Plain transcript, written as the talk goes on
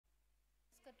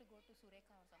to go to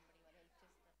Sureka or somebody will help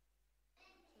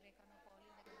just Sureka no Pauli.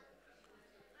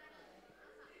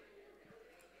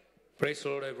 Praise the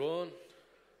Lord, everyone.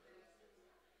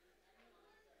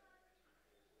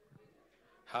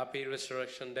 Happy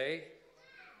Resurrection Day.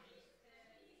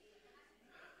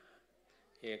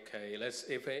 Okay, let's.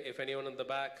 If anyone in the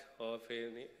back or if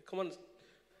any, come on,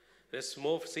 there's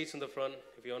more seats in the front.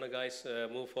 If you wanna, guys,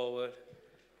 move forward.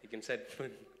 You can sit.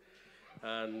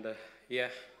 And yeah.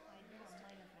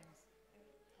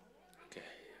 Okay,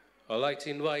 I'd like to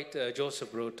invite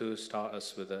Joseph Bro to start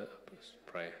us with a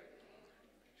prayer.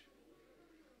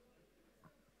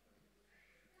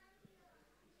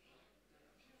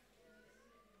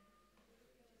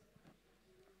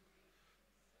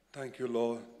 Thank you,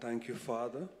 Lord. Thank you,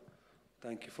 Father.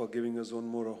 Thank you for giving us one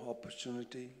more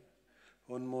opportunity,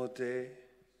 one more day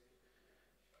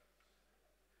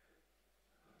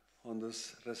on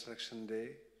this Resurrection Day,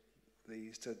 the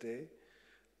Easter Day,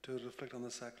 to reflect on the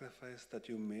sacrifice that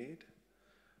you made,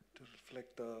 to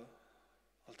reflect the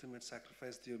ultimate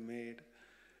sacrifice that you made,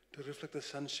 to reflect the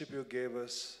sonship you gave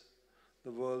us,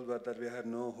 the world where that we had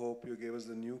no hope. You gave us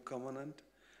the new covenant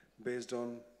based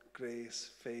on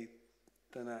grace, faith,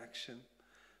 and action.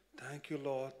 Thank you,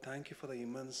 Lord. Thank you for the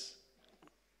immense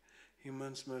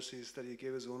mercies that you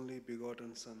gave his only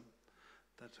begotten Son,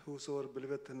 that whosoever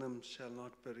believeth in him shall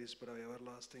not perish but have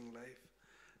everlasting life.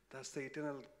 That's the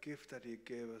eternal gift that you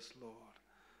gave us, Lord.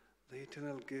 The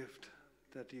eternal gift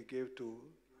that you gave to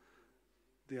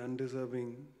the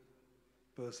undeserving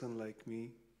person like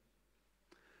me.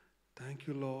 Thank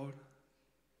you, Lord.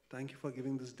 Thank you for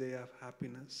giving this day of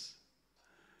happiness.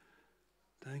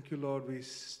 Thank you, Lord. We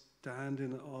stand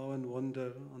in awe and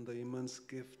wonder on the immense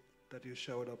gift that you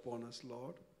showered upon us,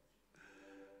 Lord.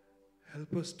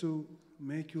 Help us to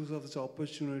make use of this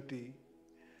opportunity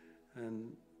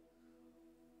and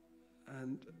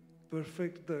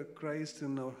perfect the Christ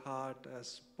in our heart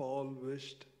as Paul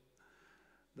wished,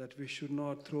 that we should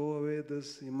not throw away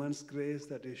this immense grace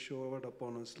that you showered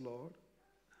upon us, Lord.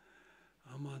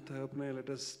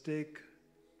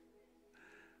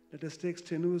 Let us take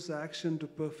strenuous action to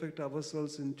perfect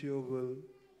ourselves into your will,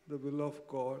 the will of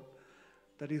God,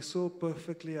 that you so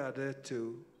perfectly adhered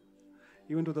to,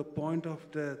 even to the point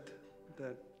of death,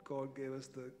 that God gave us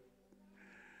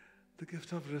the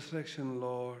gift of resurrection,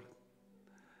 Lord.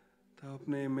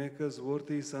 Make us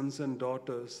worthy sons and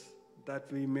daughters,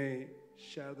 that we may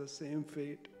share the same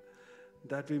fate,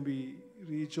 that we be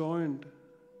rejoined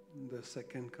in the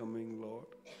second coming, Lord.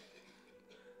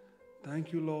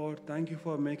 Thank you, Lord. Thank you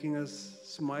for making us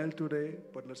smile today,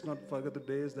 but let's not forget the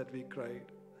days that we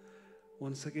cried.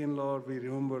 Once again, Lord, we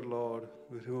remember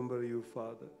you,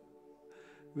 Father.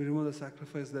 We remember the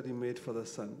sacrifice that you made for the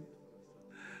Son.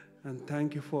 And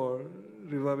thank you for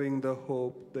reviving the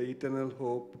hope, the eternal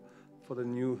hope for the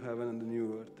new heaven and the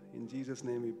new earth. In Jesus'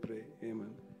 name we pray. Amen.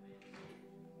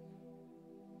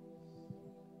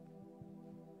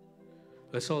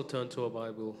 Let's all turn to our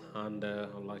Bible, and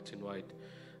I'd like to invite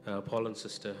Paul and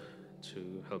Sister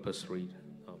to help us read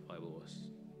our Bible verse.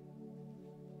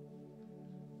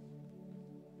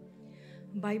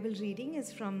 Bible reading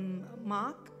is from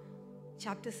Mark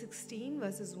chapter 16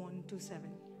 verses 1 to 7.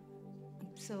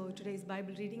 So today's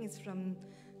Bible reading is from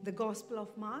the Gospel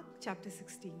of Mark chapter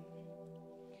 16.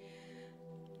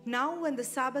 Now when the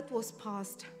Sabbath was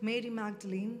past, Mary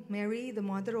Magdalene, Mary the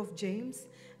mother of James,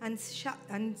 and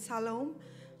Salome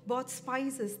bought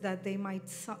spices that they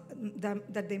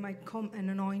might come and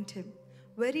anoint him.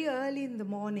 Very early in the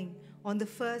morning, on the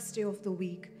first day of the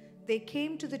week, they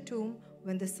came to the tomb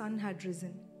when the sun had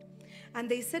risen. And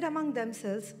they said among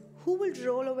themselves, "Who will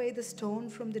roll away the stone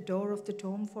from the door of the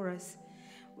tomb for us?"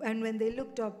 And when they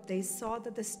looked up, they saw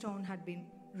that the stone had been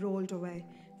rolled away,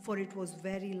 for it was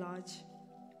very large.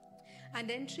 And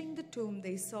entering the tomb,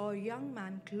 they saw a young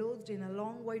man clothed in a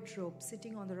long white robe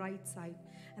sitting on the right side,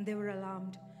 and they were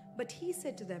alarmed. But he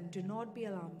said to them, "Do not be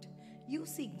alarmed. You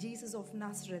seek Jesus of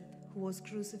Nazareth, who was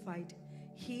crucified.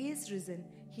 He is risen.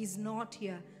 He is not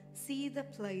here. See the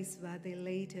place where they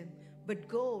laid him. But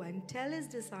go and tell his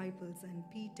disciples and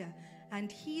Peter,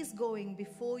 and he is going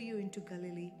before you into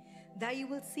Galilee. There you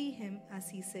will see him as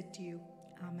he said to you."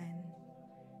 Amen.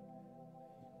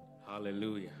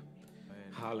 Hallelujah.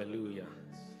 Hallelujah.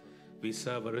 We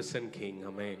serve a risen King.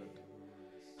 Amen.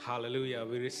 Hallelujah.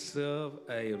 We serve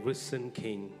a risen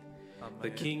King. Amen. The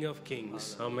King of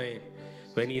Kings. Amen.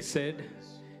 When he said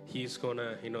he's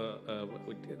gonna,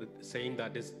 saying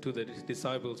that to the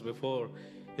disciples before,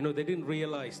 they didn't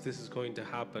realize this is going to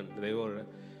happen.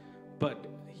 But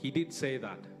he did say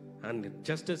that. And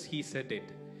just as he said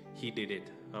it, he did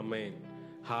it. Amen.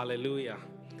 Hallelujah.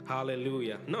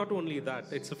 Hallelujah. Not only that,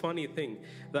 it's a funny thing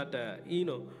that,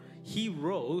 he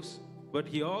rose, but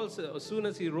he also, as soon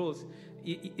as he rose,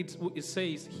 it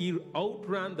says he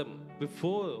outran them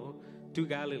before to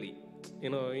Galilee.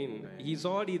 He's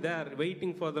already there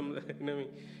waiting for them.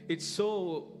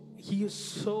 He is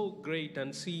so great,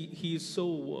 and he is so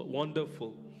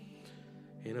wonderful.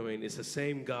 It's the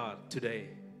same God today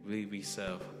we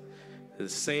serve. The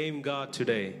same God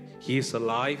today. He is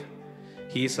alive.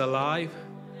 He is alive.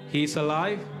 He is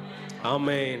alive.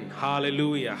 Amen.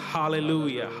 Hallelujah.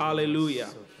 Hallelujah. Hallelujah.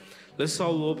 Let's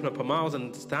all open up our mouths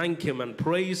and thank Him and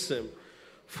praise Him,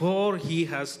 for He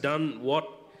has done what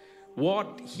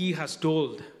He has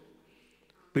told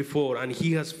before, and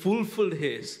He has fulfilled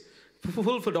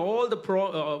all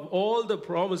the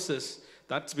promises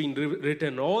that's been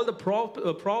written, all the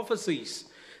prophecies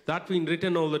that's been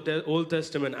written in the Old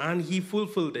Testament, and He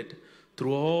fulfilled it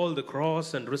through all the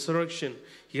cross and resurrection.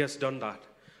 He has done that.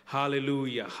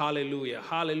 Hallelujah, hallelujah,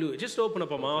 hallelujah. Just open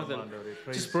up our mouth and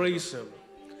just praise Him.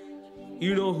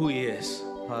 You know who He is.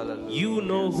 Hallelujah. You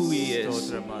know who He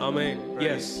is. Amen.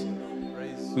 Yes.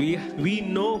 We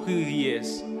know who He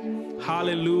is.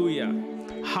 Hallelujah.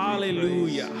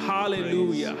 Hallelujah.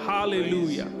 Hallelujah.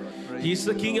 Hallelujah. He's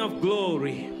the King of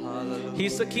glory.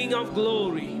 He's the King of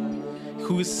glory,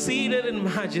 who is seated in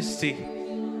majesty,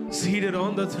 seated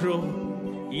on the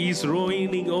throne. He's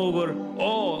reigning over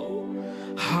all.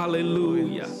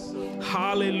 Hallelujah.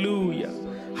 Hallelujah.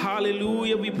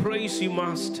 Hallelujah. We praise you,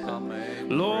 Master. Amen.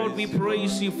 Lord, we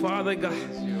praise you, Father God.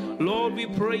 Lord, we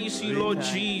praise you, Lord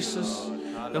Jesus.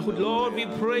 Lord, we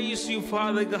praise you,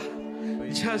 Father God.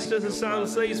 Just as the psalm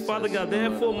says, Father God,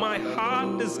 therefore my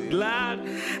heart is glad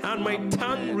and my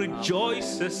tongue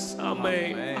rejoices.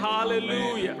 Amen.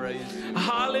 Hallelujah.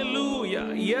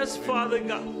 Hallelujah. Yes, Father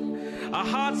God. Our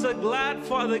hearts are glad,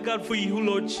 Father God, for you,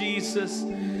 Lord Jesus.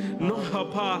 No,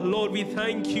 Papa, Lord, we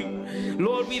thank you.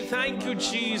 Lord, we thank you,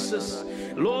 Jesus.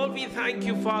 Lord, we thank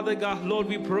you, Father God. Lord,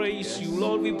 we praise you.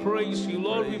 Lord, we praise you.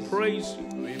 Lord, we praise you.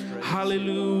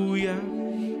 Hallelujah.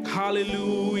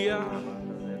 Hallelujah.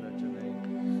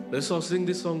 Let's all sing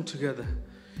this song together.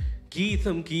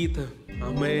 Geetham, Geetham.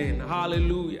 Amen.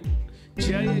 Hallelujah.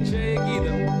 Jaya, Jaya,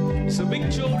 Geetham. It's a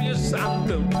victorious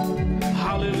anthem.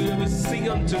 Hallelujah. We sing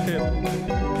unto Him.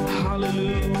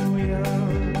 Hallelujah.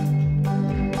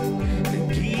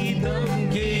 Geetham,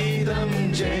 Geetham.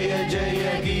 Jaya,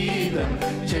 Jaya, Geetham.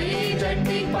 Jaya,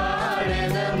 Jati,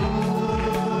 Padadamu.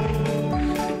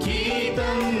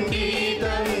 Geetham,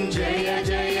 Geetham. Jaya,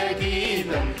 Jaya,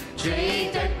 Geetham.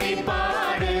 Jaya, Jati,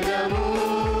 Padadamu.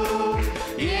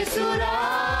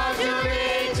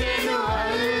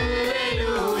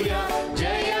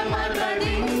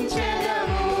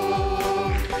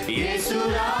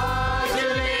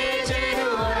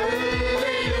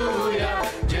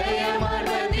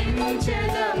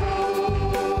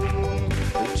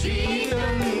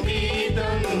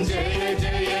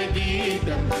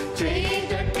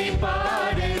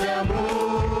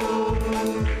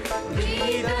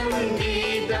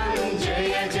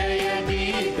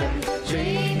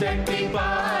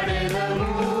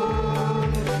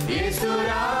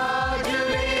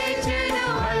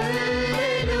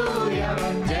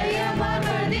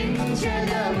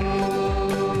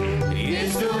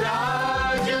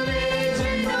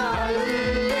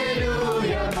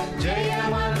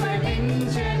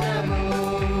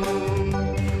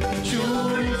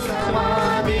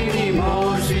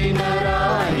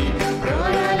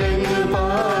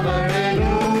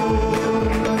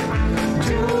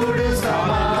 Jude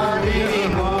Samadhi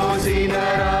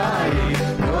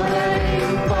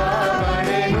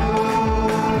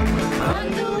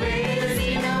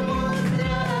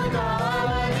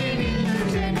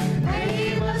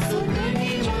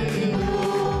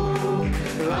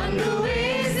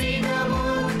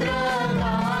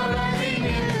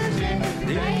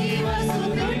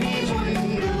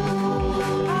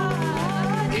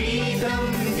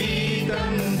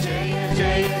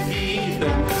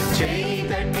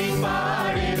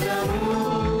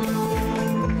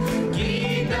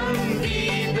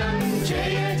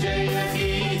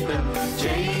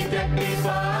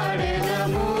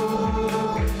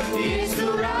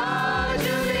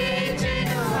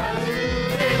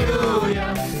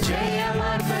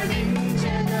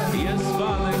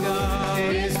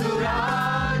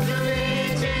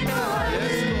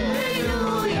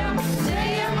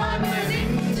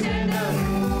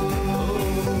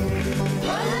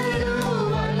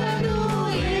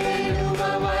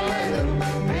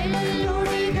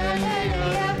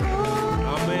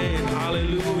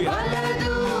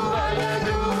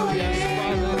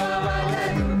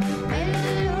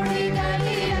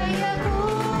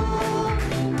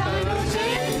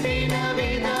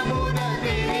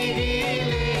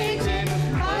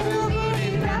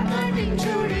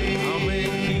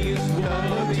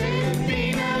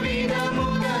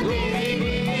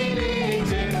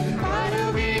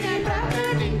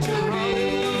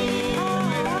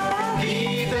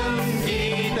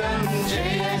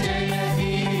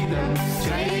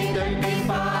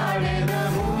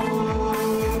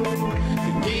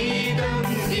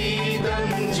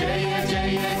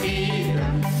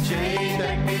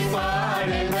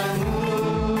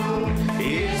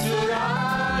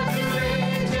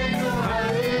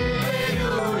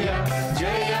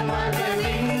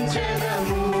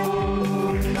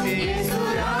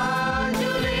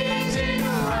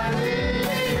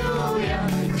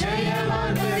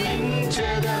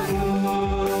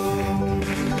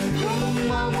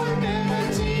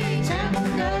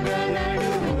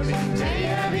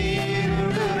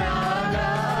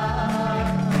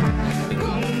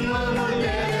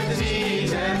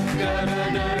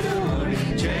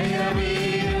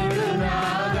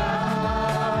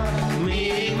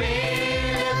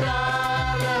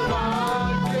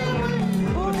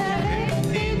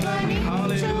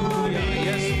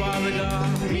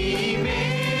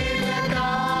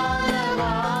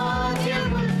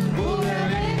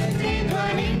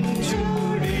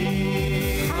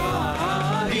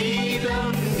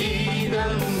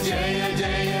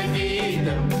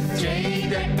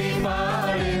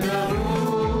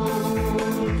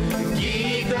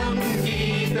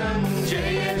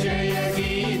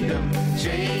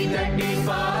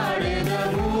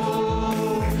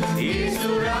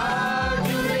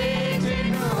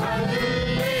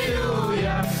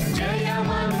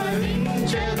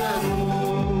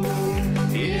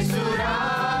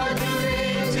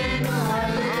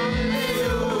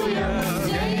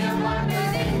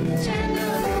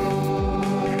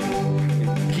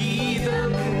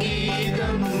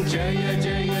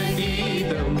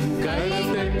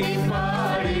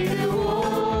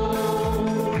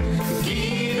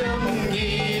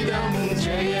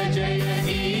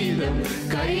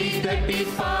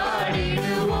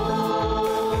பாடிடுவோம்.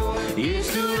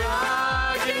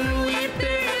 இயேசுராஜன்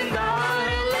உயிர்த்தெழுந்தார்,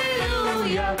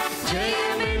 ஹல்லேலூயா,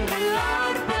 ஜெயம் என்று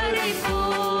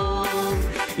ஆர்ப்பரிப்போம்.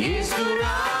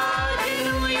 இயேசுராஜன்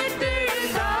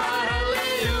உயிர்த்தெழுந்தார்,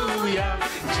 ஹல்லேலூயா,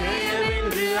 ஜெயம்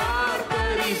என்று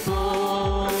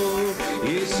ஆர்ப்பரிப்போம்.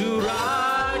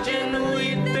 இயேசுராஜன்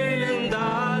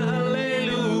உயிர்த்தெழுந்தார்,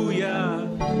 ஹல்லேலூயா,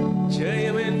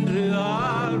 ஜெயம் என்று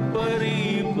ஆர்ப்பரிப்போம்.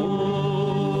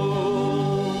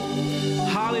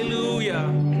 Hallelujah.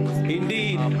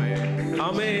 Indeed.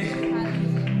 Amen.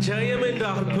 ஜெயம் என்று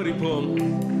ஆர்ப்பரிப்போம்.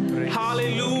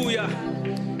 Hallelujah.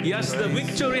 Yes, the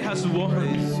victory has won.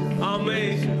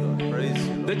 Amen.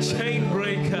 The chain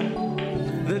breaker,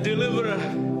 the deliverer.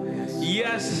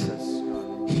 Yes,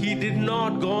 he did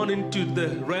not go into the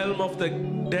realm of the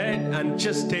dead and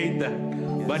just stayed there,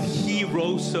 but he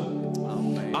rose up.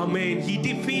 Amen. He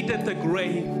defeated the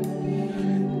grave.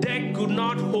 Death could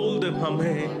not hold him.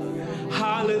 Amen.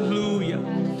 Hallelujah.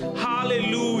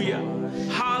 Hallelujah.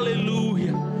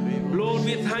 Hallelujah. Lord,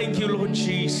 we thank you, Lord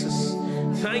Jesus.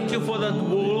 Thank you for that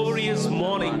glorious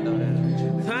morning.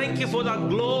 Thank you for that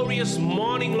glorious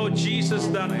morning, Lord Jesus,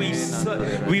 that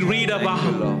we read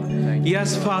about. Yes,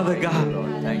 Father God.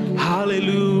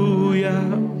 Hallelujah.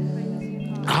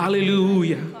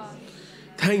 Hallelujah.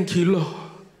 Thank you, Lord.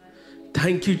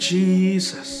 Thank you,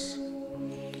 Jesus.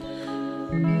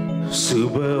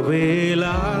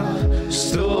 Subhavela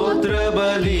stotra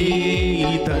bali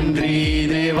tandri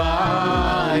deva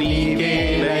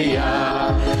nikeya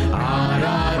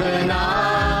aradhana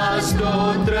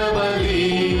stotra bali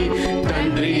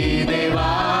tandri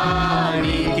deva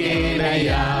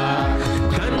nikeya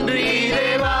tandri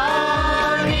deva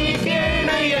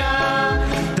nikeya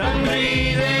tandri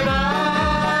deva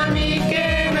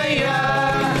nikeya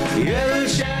El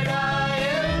Shaddai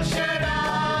El Shaddai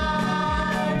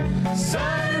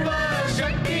Sarva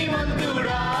Shakti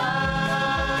Mantura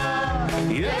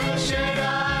El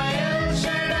Shaddai El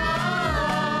Shaddai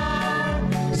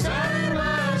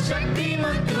Sarva Shakti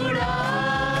Mantura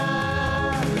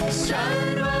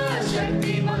Sarva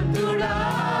Shakti Mantura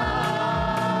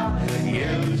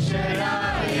El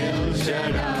Shaddai El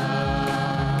Shaddai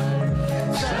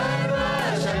Sarva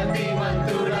Shakti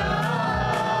Mantura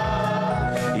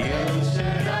El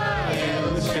Shaddai El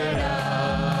Shaddai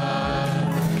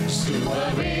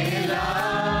Subhavela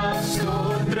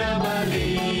stotra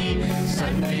bali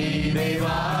Sandhi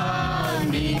deva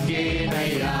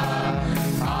nikeya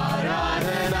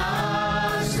aradhana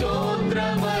stotra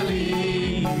bali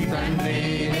Tandri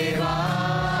deva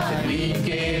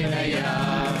nikeya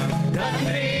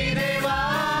Tandri deva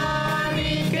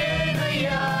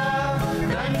nikeya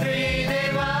Tandri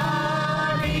deva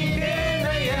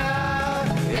nikeya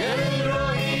El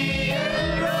Rohi El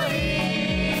Rohi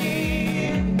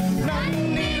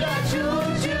Nannila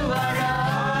chuchuvara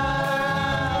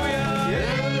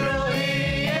El Rohi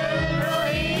El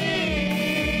Rohi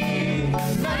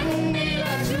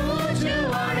Nannila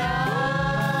chuchuvara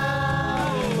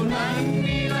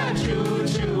Nannila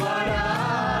chuchuvara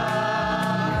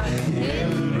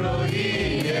El Rohi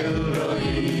El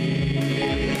Rohi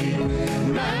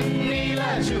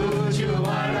Nannila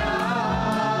chuchuvara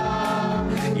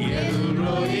El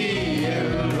Rohi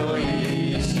El Rohi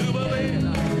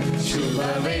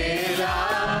Shubhavela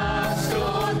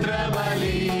stotra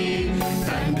bali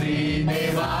Tandri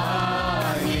deva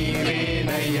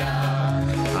nikeya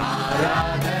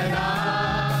aradhana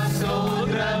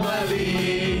stotra bali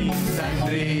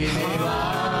Tandri deva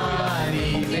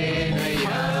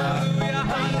nikeya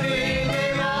Tandri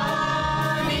deva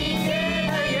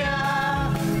nikeya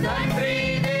Tandri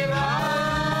deva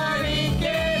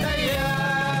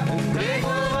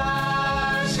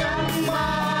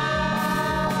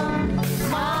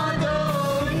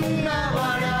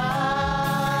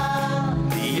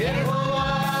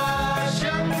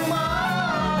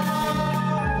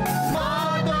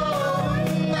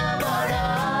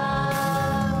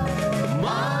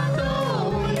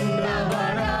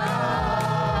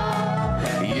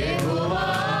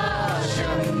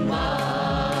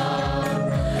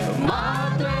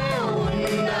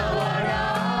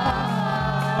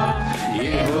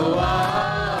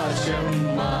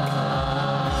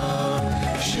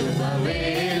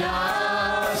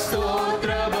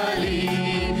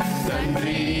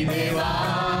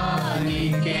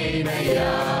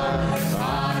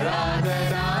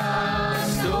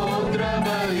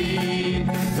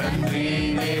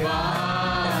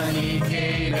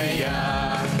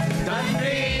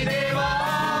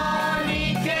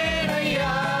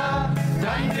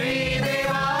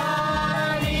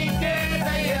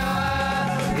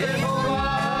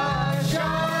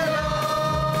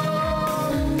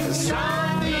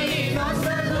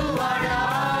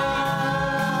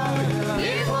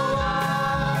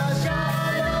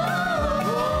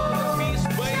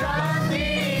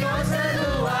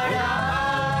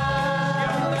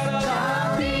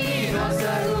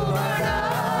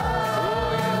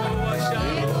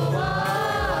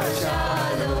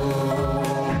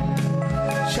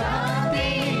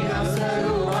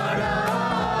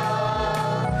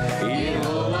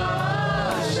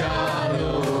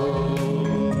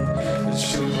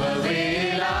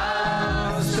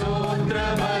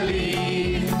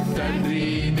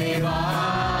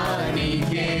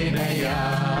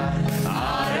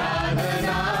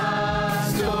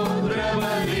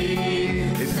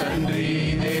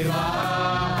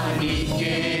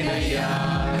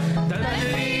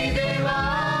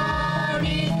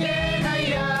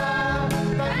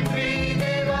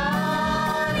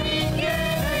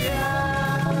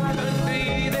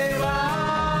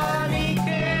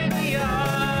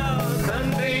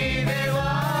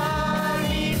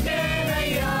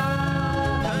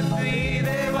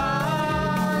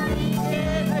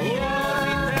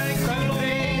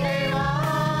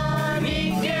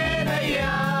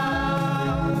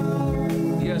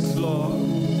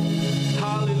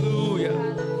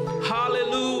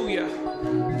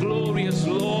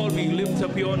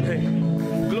lift up your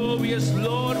name. Glorious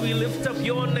Lord, we lift up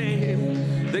your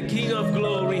name, the King of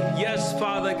glory. Yes,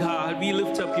 Father God, we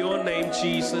lift up your name,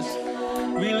 Jesus.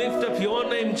 We lift up your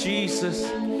name, Jesus.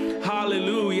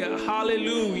 Hallelujah,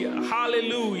 hallelujah,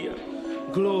 hallelujah.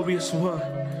 Glorious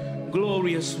one,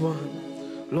 glorious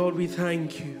one. Lord, we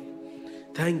thank you.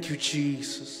 Thank you,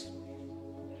 Jesus.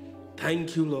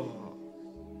 Thank you, Lord.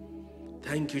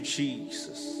 Thank you,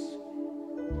 Jesus.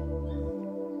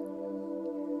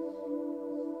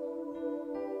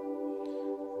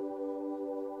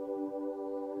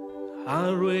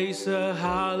 I'll raise a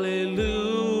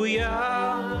hallelujah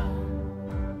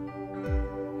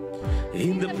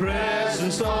in the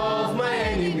presence of my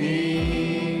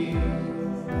enemy.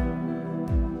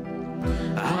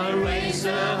 I'll raise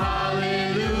a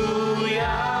hallelujah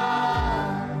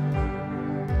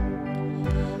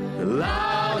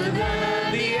louder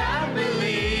than the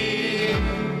unbelief.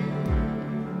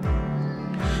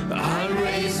 I'll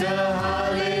raise a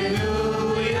hallelujah.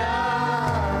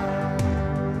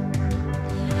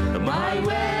 My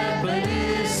weapon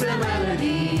is a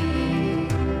melody.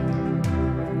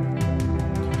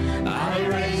 I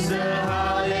raise a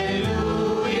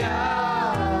hallelujah.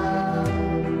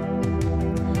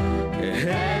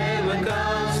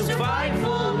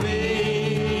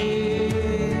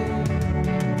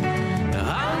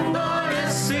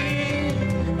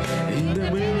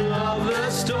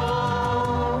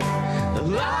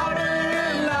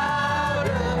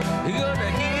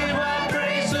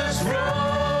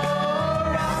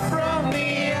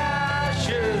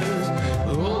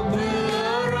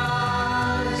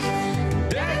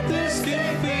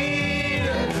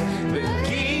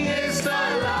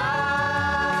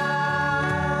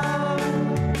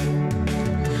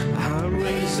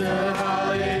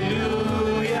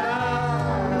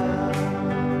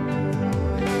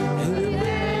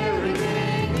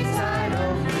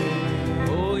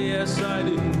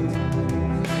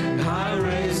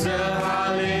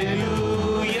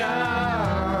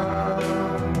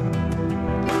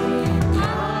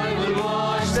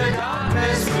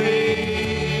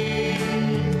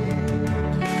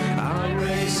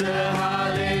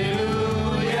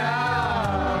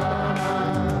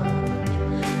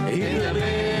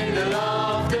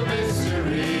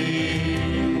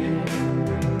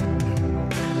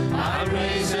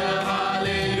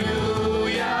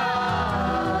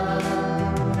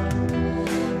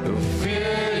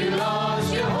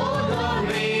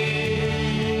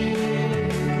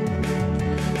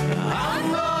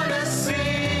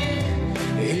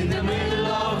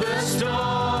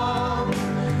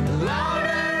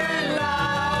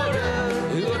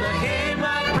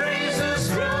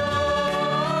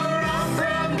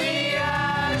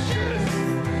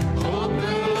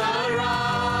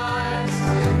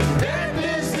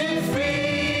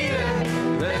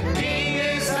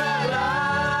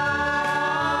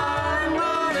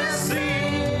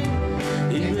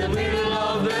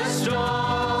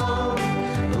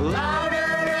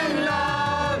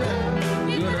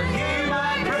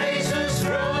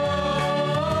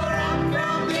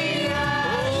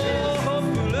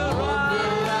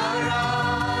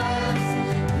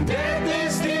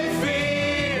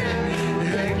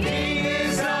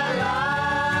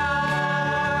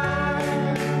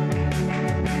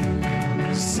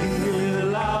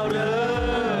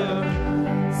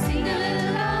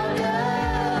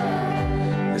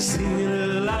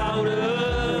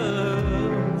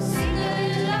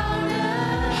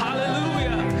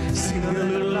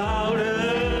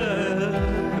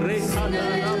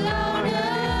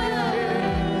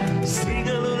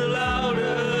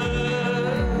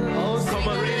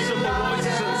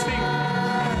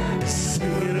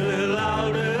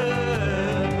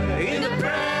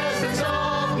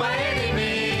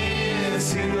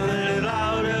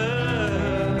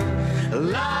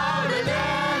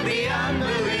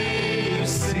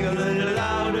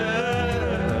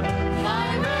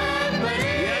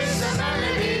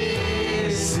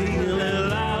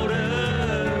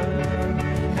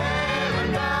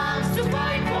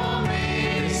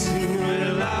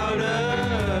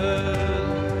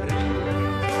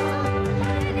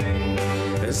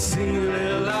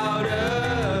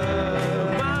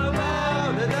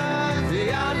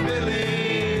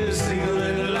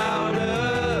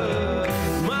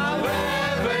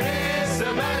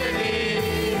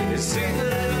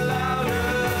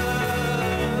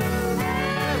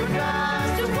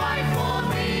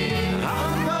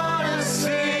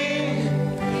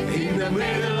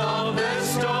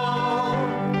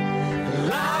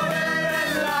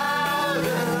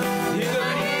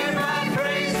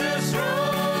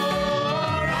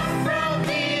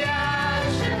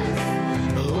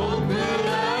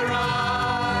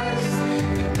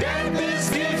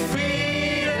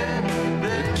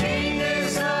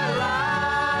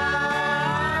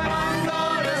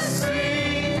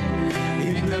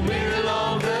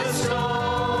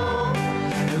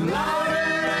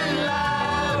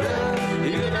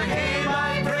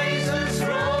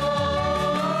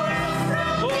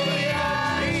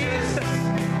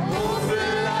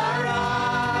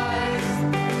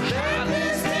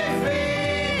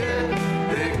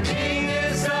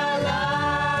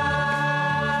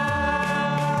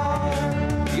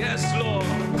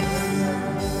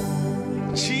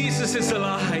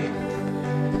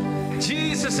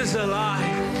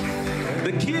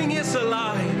 is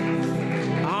alive.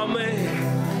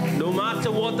 Amen. No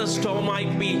matter what the storm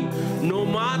might be, no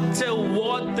matter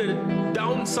what the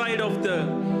downside of the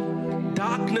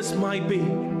darkness might be,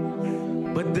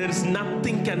 but there's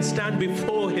nothing can stand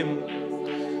before him.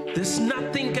 There's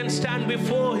nothing can stand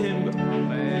before him.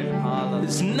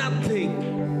 There's nothing.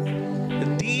 The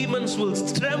demons will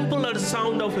tremble at the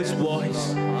sound of his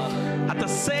voice, at the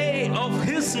say of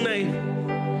his name.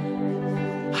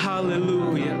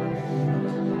 Hallelujah.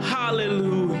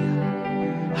 Hallelujah.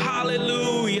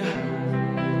 Hallelujah.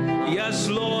 Yes,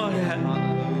 Lord.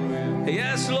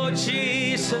 Yes, Lord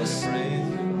Jesus.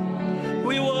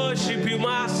 We worship you,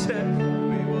 Master.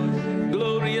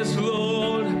 Glorious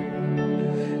Lord.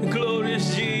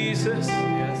 Glorious Jesus.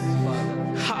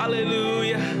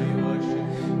 Hallelujah.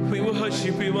 We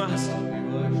worship you, Master.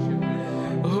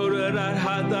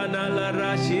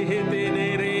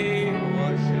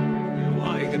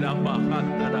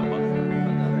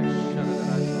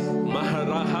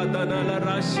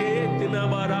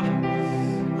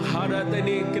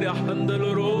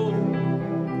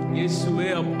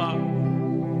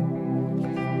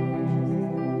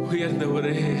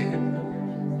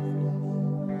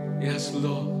 Yes,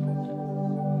 Lord.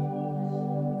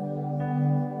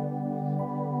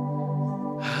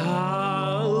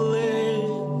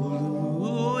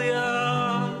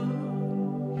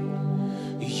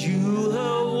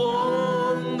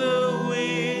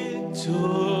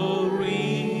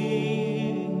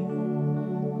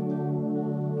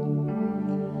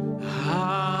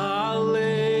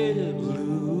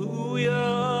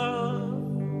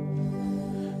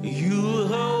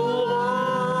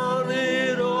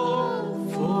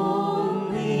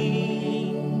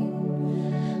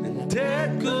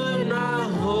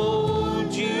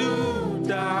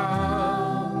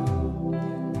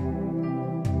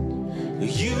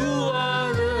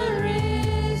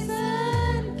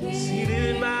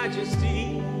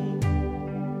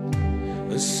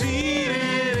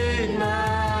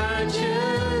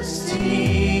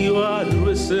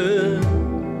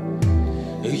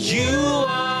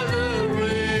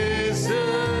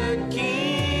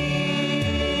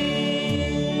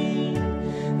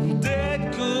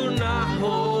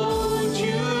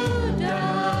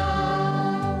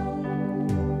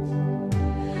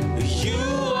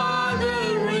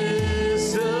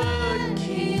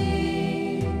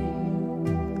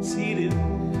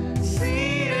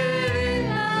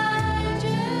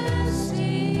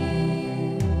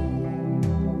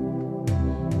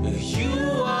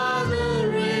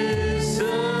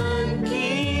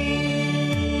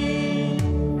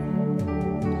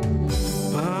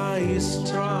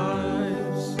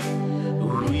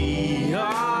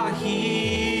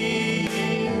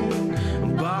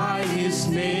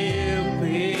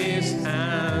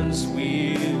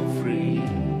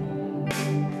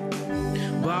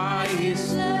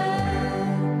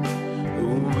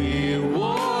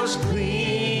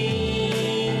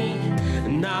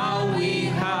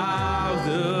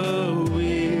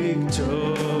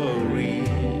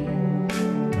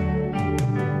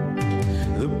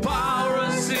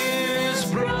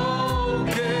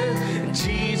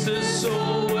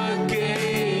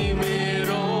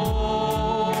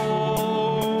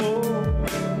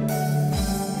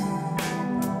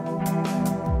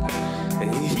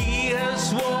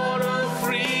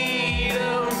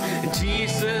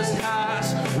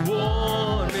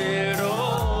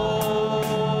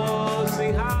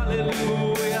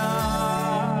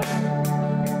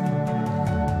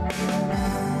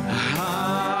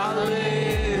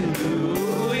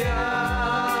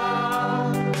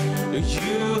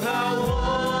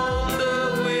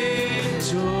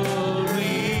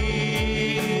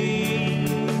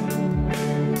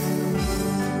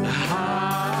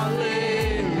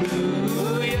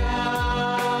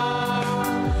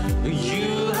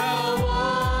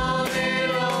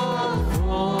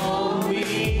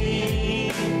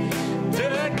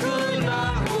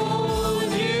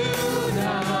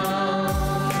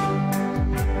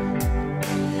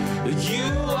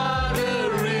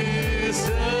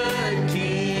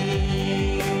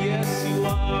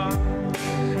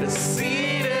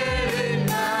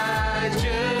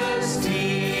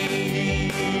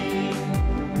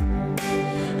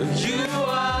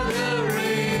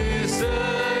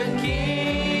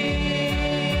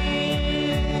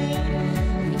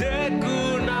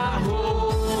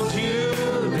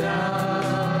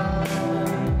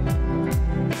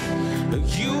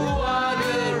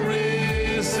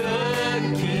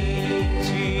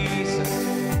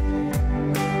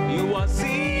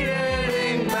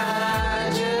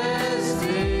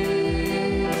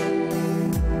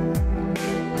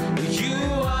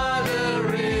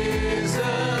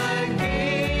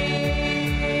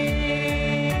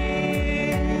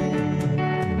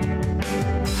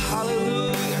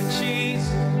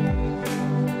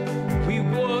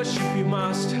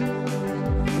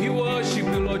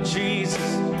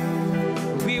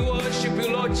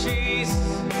 Lord Jesus,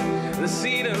 the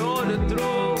seated on the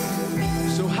throne,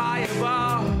 so high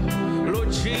above. Lord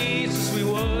Jesus, we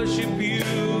worship you.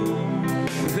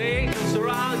 With angels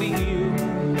surrounding you,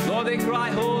 Lord, they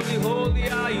cry, holy, holy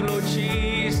are you, Lord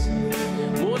Jesus.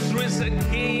 Most risen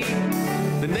King,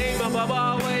 the name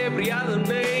above every other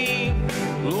name.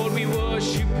 Lord, we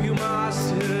worship you,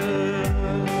 Master.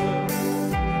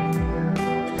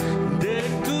 They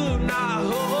could not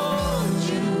hold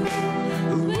you,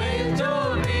 wait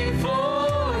only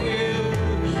for you.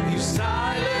 You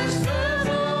silenced the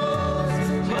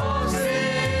voice of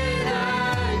sin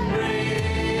and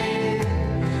grave.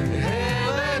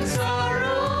 Heavens are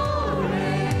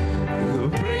rolling,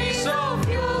 the praise of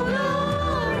your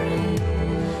glory.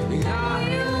 How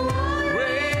you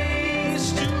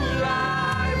raised to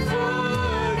life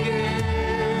again.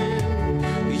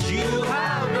 You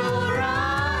have no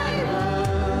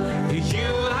rival,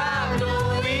 you have no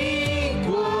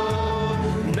equal.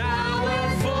 Now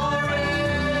and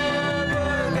forever,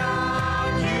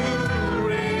 God, you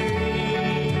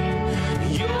reign.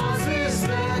 Yours is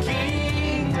the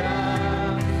kingdom,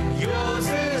 yours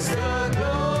is the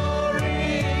glory,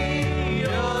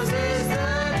 yours is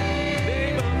the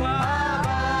name above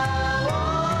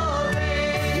all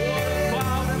names.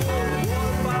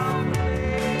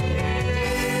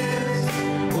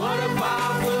 What a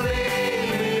powerful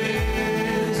name it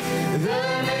is. The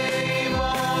name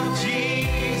of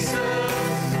Jesus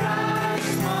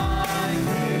Christ, my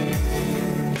King.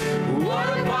 What a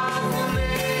powerful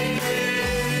name it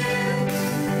is.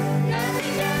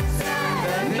 Nothing can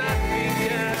stand, nothing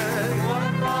can. What a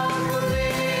powerful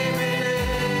name it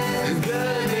is. The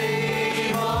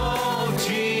name of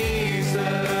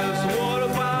Jesus. What a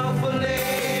powerful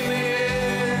name it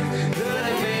is. The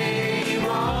name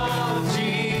of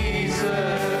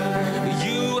Jesus.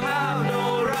 You have no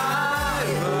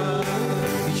rival,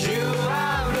 you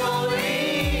have no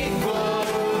equal.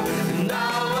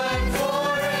 Now and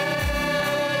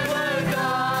forever,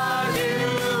 God, you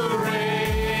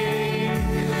reign.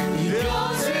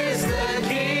 Yours is the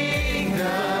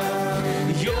kingdom,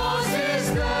 yours is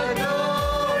the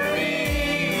glory,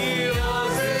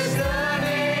 yours is the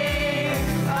name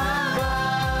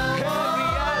above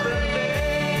every other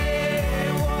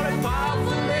name. What a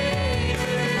powerful name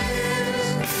it is.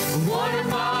 What a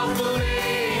powerful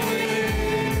name it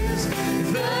is.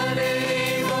 The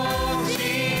name of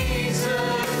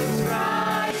Jesus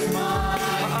Christ, my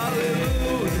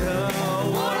hallelujah.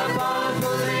 What a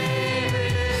powerful name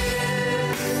it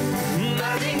is.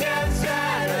 Nothing can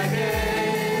stand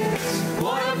against.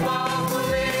 What a powerful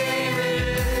name it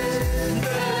is.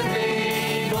 The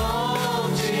name of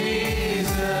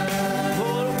Jesus.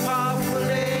 What a powerful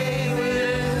name it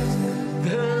is.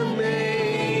 The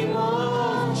name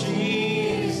of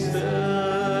Jesus.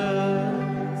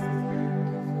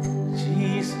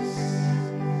 Jesus.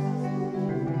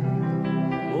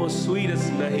 Oh, sweetest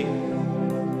name.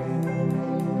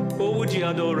 Oh, would you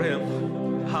adore him?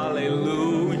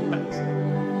 Hallelujah.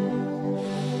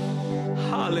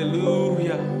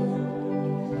 Hallelujah.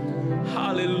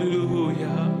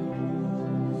 Hallelujah.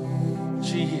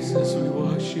 Jesus, we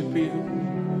worship you.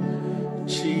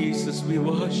 Jesus, we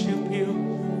worship you.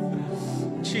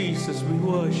 Jesus, we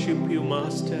worship you,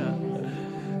 Master.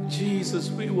 Jesus,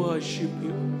 we worship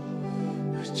you.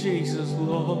 Jesus,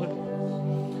 Lord,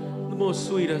 the most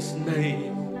sweetest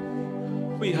name.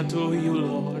 We adore you,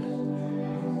 Lord.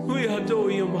 We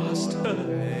adore you, Master.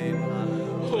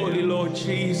 Holy Lord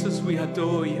Jesus, we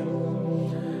adore you.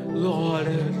 Lord,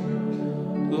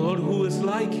 Lord, who is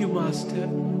like you, Master?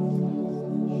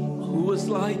 Who is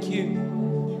like you?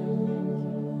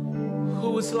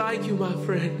 Who is like you, my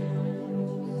friend?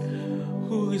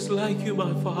 Who is like you,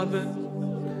 my Father?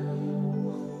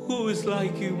 Who is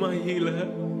like you, my healer?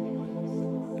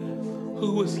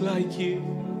 Who is like you?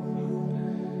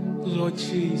 Lord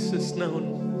Jesus, now.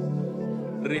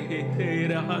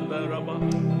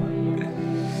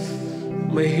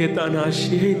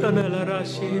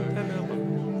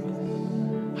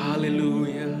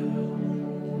 Hallelujah.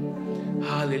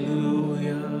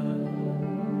 Hallelujah.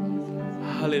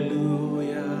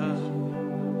 Hallelujah.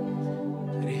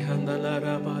 Rihandala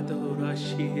rabado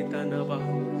rashidanaba.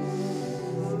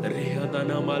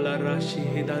 Rihadana mala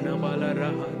rashidana mala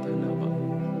rahadanaba.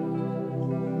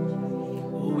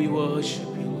 Oh, we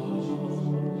worship you,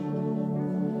 Lord.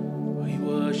 We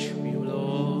worship you,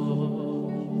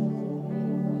 Lord.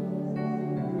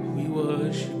 We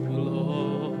worship you,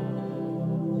 Lord.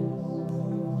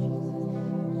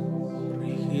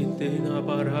 Rihidana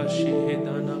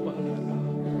barashidana balara.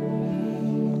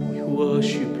 We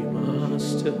worship you,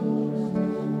 Master.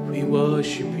 We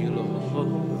worship you,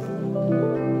 Lord.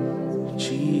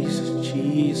 Jesus.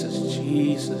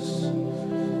 Jesus,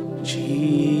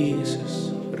 Jesus.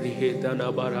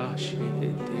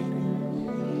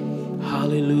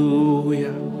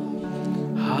 Hallelujah,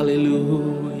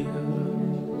 hallelujah.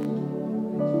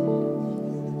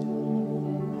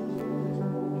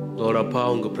 Lord, அப்பா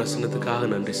உங்க பிரசன்னத்துக்காக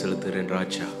நன்றி செலுத்துகிறேன்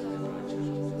ராஜா.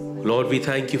 Lord, we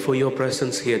thank you for your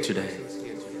presence here today.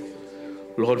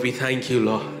 Lord, we thank you,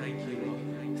 Lord.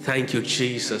 Thank you,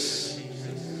 Jesus.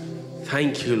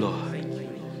 Thank you, Lord.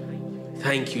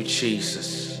 Thank you, Jesus.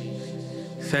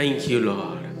 Thank you,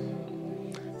 Lord.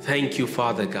 Thank you,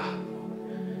 Father God.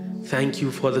 Thank you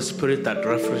for the Spirit that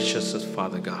refreshes us,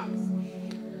 Father God.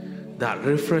 That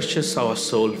refreshes our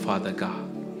soul, Father God.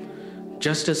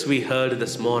 Just as we heard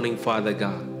this morning, Father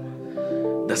God,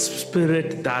 the Spirit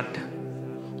that,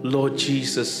 Lord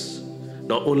Jesus,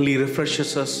 not only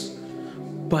refreshes us,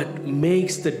 but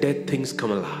makes the dead things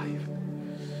come alive.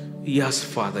 Yes,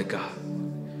 Father God.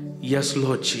 Yes,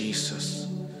 Lord Jesus.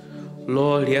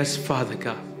 Lord, yes, Father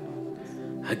God.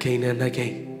 Again and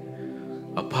again.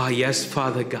 Appa, yes,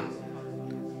 Father God.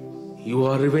 You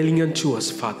are revealing unto us,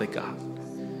 Father God.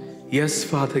 Yes,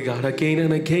 Father God. Again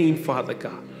and again, Father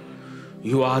God.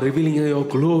 You are revealing your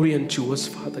glory unto us,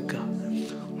 Father God.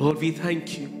 Lord, we thank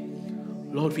you.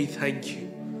 Lord, we thank you.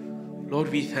 Lord,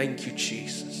 we thank you,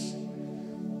 Jesus.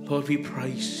 Lord, we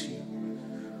praise you.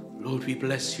 Lord, we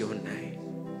bless your name.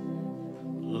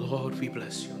 Lord, we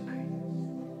bless your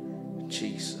name.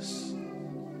 Jesus.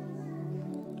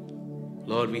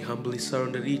 Lord, we humbly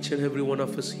surrender each and every one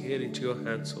of us here into your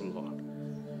hands, oh Lord.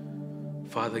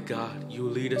 Father God, you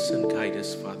lead us and guide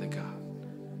us, Father God.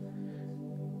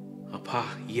 Appa,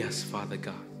 yes, Father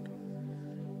God.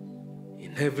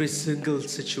 In every single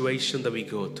situation that we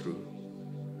go through,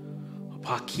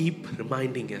 Appa, keep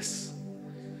reminding us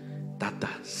that the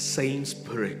same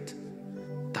Spirit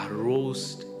that rose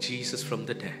Jesus from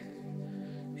the dead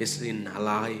is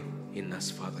alive in us,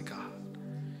 Father God.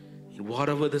 In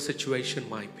whatever the situation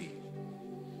might be,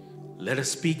 let us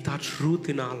speak that truth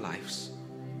in our lives.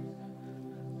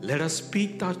 Let us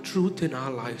speak that truth in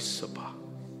our lives, Abba.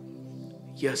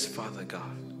 Yes, Father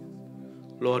God.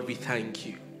 Lord, we thank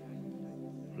you.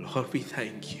 Lord, we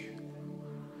thank you.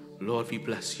 Lord, we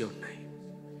bless your name.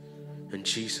 In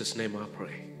Jesus' name I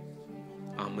pray.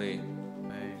 Amen.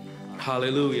 Amen.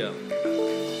 Hallelujah.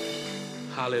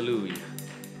 Hallelujah.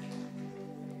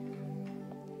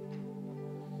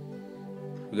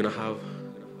 We're going to have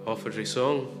offertory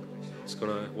song. It's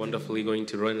wonderfully going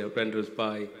to render us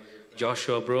by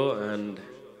Joshua bro and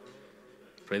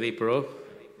Pradeep bro.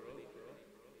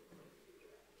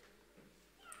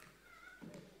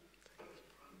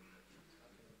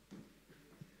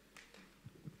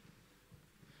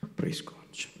 Praise God.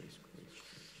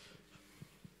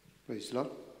 Praise the Lord.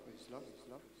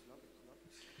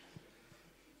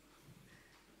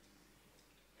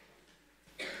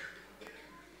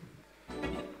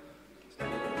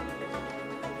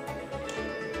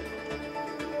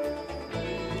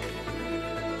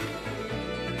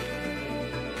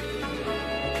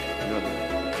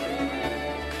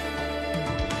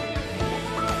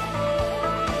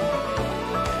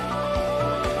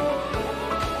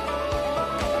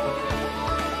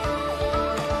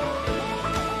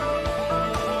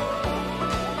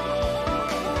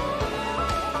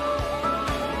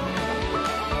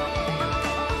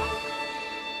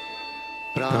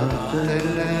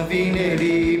 ప్రార్థన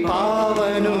వినడి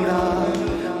పావనుడా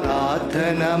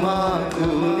ప్రార్థన మాకు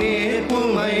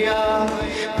నేర్పుమయ్యా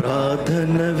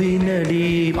ప్రార్థన వినడి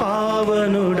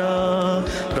పావనుడా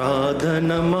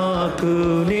ప్రార్థన మాకు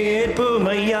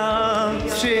నేర్పుమయ్యా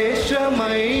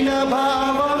శ్రేష్టమైన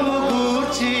భావము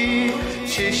గూర్చి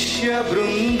శిష్య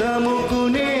బృందముకు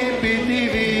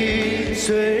నేర్పితివి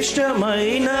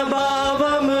శ్రేష్టమైన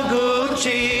భావము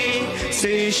గూర్చి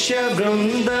శిష్య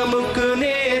బృందముకు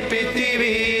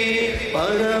నేర్పితివి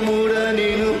పరముడ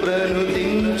నిను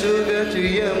ప్రణుతించుగ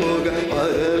చుయముగ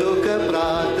పరలోక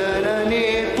ప్రార్థన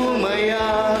నేర్పుమయ్యా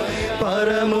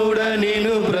పరముడ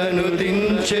నిను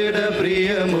ప్రణుతించెడ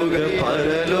ప్రియముగ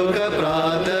పరలోక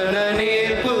ప్రార్థన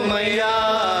నేర్పుమయ్యా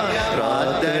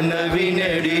ప్రార్థన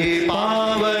వినడి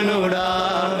పావనుడా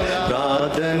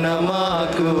ప్రార్థన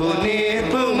మాకు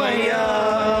నేర్పుమయ్యా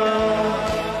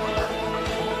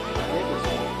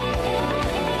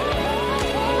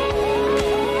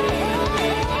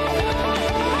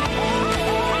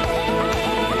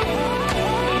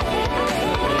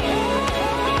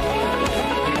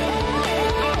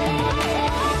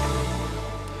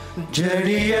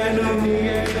జడియను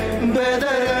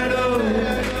బెదరను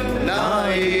నా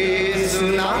యేసు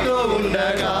నాతో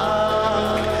ఉండగా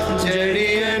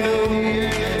జడియను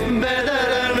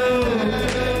బెదరను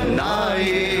నా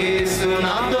యేసు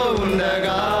నాతో ఉండగా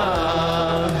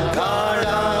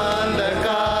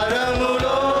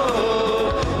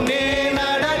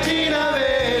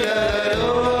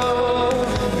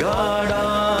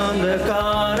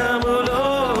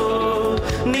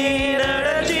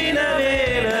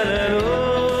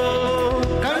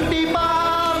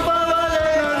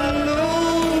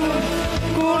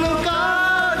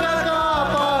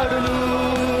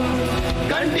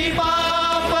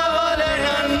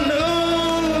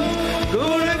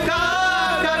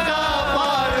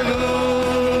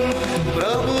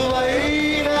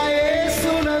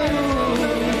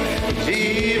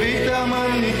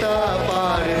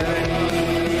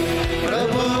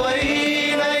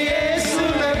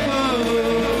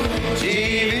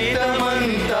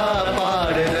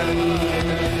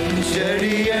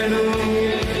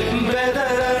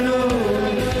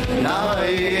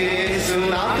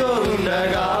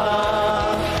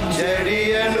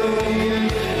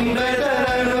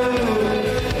బెదరను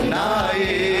నా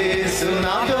యేసు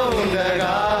నాతో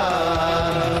ఉండగా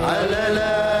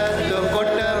అలలతో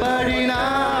కొట్టబడిన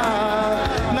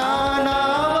నా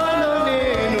నావలో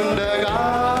నేనుండగా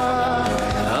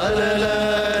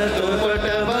అలలతో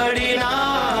కొట్టబడిన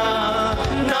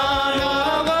నా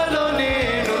నావలో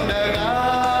నేనుండగా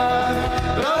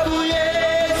ప్రభు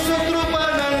యేసు కృప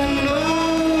నన్ను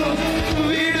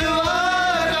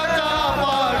విడువక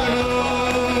కాపాడును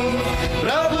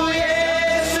ప్రభు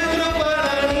యేసు కృప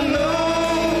నన్ను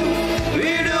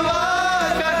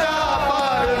విడువక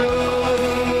కాపాడును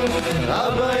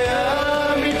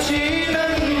అభయమిచ్చి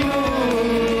నన్ను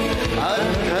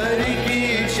అద్దరికి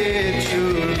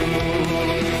చేర్చును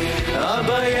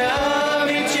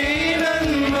అభయమిచ్చి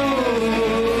నన్ను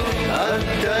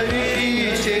అద్దరికి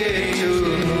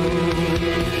చేర్చును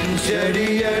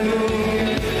జడియను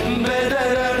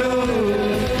బెదరను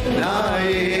నా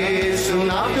యేసు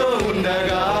నాతో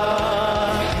ఉండగా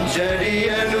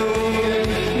జడియను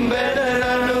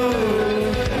బెదరను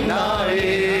నా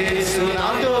యేసు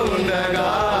నాతో ఉండగా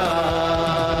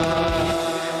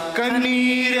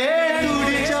కన్నీరే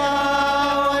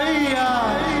తుడిచావయ్యా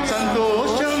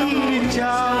సంతోషం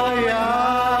ఇచ్చావయ్యా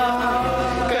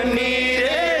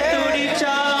కన్నీరే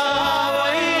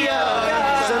తుడిచావయ్యా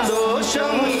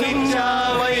సంతోషం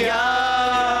ఇచ్చావయ్యా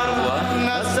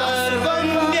నా సర్వం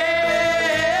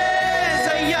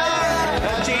యేసయ్యా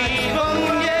నా జీవం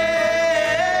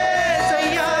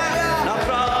యేసయ్యా నా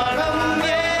ప్రాణం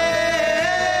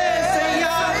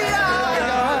యేసయ్యా నా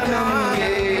గానం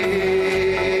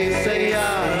యేసయ్యా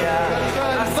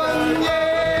సర్వం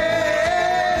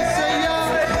యేసయ్యా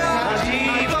నా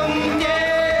జీవం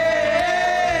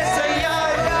యేసయ్యా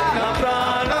నా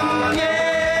ప్రాణం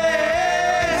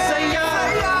యేసయ్యా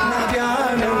నా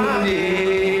ధ్యానం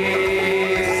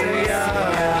యేసయ్యా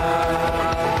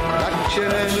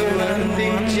రక్షణను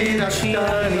అందించి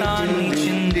రక్తాన్ని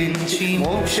చిందించి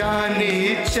మోక్షాన్ని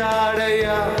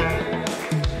ఇచ్చాడయ్యా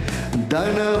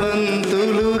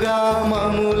ధనవంతులుగా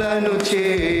మమ్ములను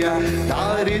చేయ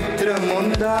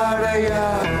దారిద్ర్యముందాడయ్యా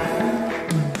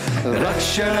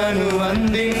రక్షణను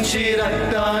అందించి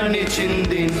రక్తాన్ని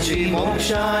చిందించి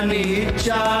మోక్షాన్ని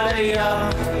ఇచ్చాడయ్యా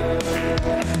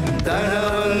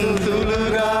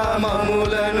ధనవంతులుగా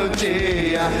మమ్ములను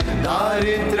చేయ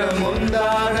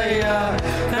దారిద్ర్యముందాడయ్యా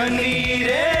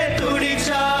కన్నీరే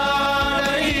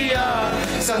తుడిచాడయ్యా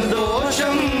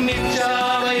సంతోషం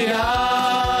ఇచ్చావయ్యా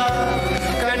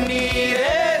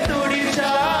కన్నీరే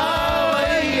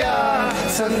తుడిచావయ్యా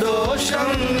సంతోషం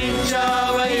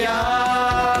ఇచ్చావయ్యా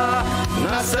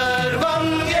నా సర్వం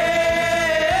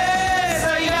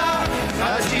యేసయ్యా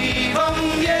నా జీవం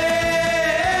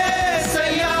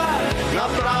యేసయ్యా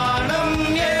నా ప్రాణం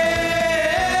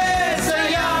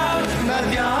యేసయ్యా నా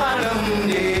ధ్యానం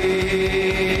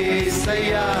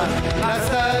యేసయ్యా నా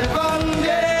సర్వం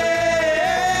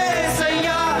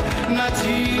యేసయ్యా నా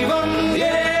జీవం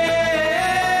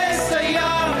యేసయ్యా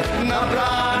నా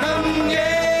ప్రాణం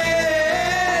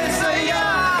యేసయ్యా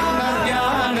నా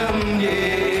ధ్యానం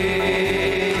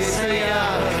యేసయ్యా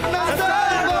నా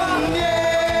సర్వం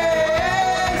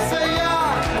యేసయ్యా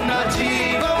నా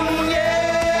జీవం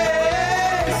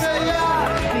యేసయ్యా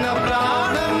నా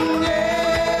ప్రాణం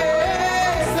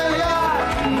యేసయ్యా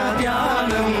నా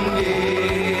ధ్యానం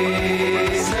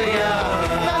యేసయ్యా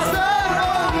నా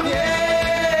సర్వం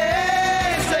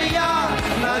యేసయ్యా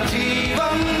నా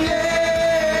జీవం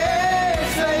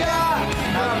యేసయ్యా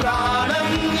నా ప్రాణం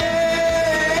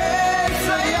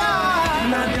యేసయ్యా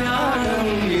నా ధ్యానం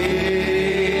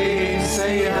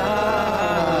యేసయ్యా.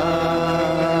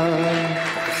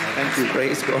 Thank you.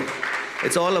 Praise God.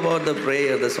 It's all about the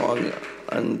prayer, the song.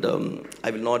 And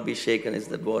I will not be shaken is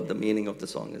that what the meaning of the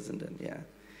song is, isn't it? Yeah.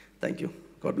 Thank you.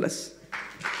 God bless.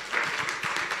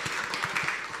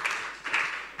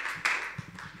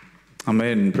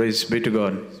 Amen. Praise be to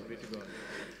God.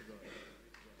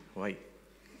 Why?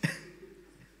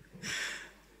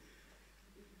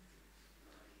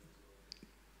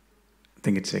 I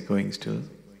think it's echoing still.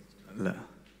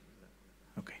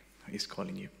 Okay. He's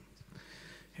calling you.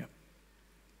 Yeah.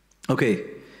 Okay.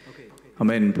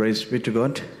 Amen. Praise be to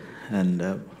God. And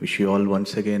wish you all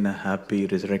once again a happy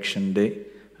Resurrection Day.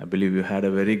 I believe you had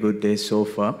a very good day so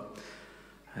far.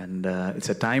 And it's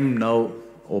a time now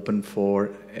open for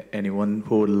anyone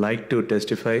who would like to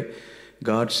testify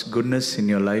God's goodness in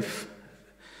your life.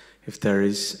 If there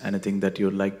is anything that you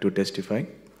would like to testify.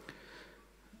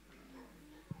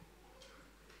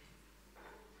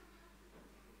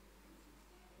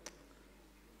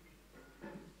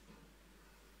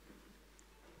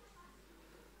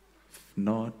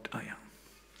 Not, yeah.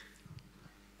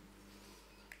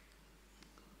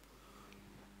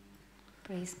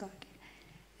 Praise God.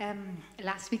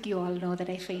 Last week, you all know that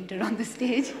I fainted on the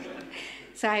stage.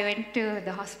 So I went to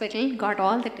the hospital, got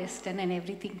all the tests, and then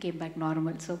everything came back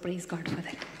normal. So praise God for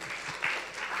that.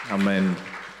 Amen.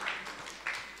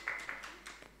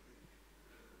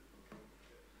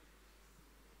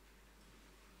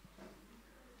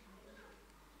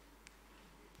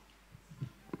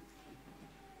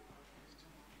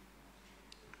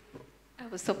 I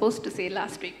was supposed to say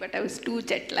last week, but I was too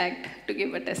jet-lagged to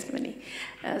give a testimony.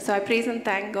 So I praise and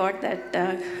thank God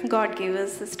that God gave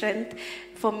us the strength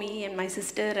for me and my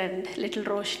sister and little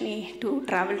Roshni to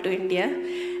travel to India.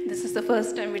 This is the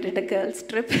first time we did a girls'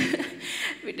 trip.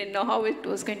 We didn't know how it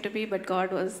was going to be, but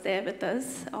God was there with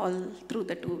us all through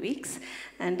the 2 weeks.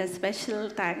 And a special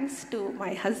thanks to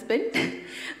my husband,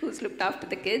 who's looked after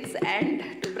the kids,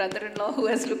 and to brother-in-law, who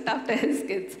has looked after his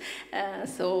kids.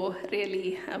 So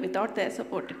really, without their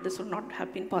support, this would not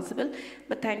have been possible.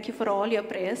 But thank you for all your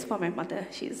prayers for my mother.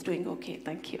 She is doing okay.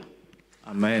 Thank you.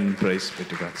 Amen. Praise be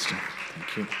to God.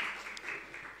 Thank you.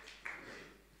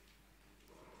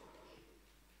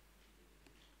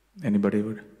 Anybody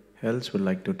else would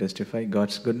like to testify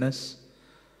God's goodness?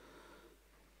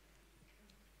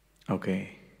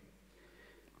 Okay.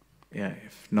 Yeah,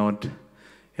 if not,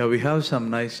 yeah, we have some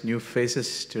nice new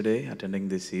faces today attending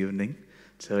this evening.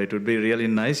 So it would be really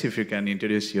nice if you can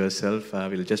introduce yourself.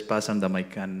 We'll just pass on the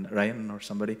mic, and Ryan or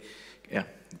somebody. Yeah,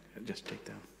 just take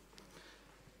them.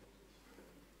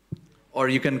 Or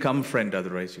you can come front,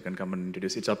 otherwise you can come and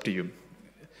introduce. It's up to you.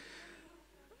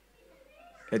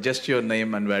 Just your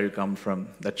name and where you come from,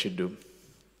 that should do.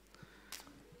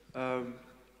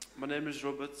 My name is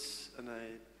Robert, and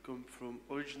I come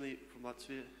originally from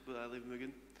Latvia, but I live in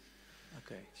Wigan.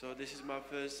 Okay. So this is my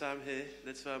first time here.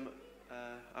 That's why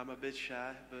I'm a bit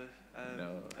shy, but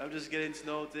I'm just getting to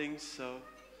know things. So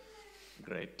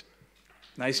great,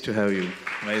 nice to have you.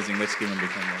 Amazing. Let's give him a big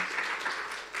hand.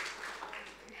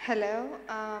 Hello,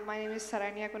 my name is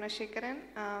Saranya Gunashekaran,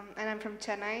 and I'm from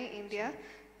Chennai, India.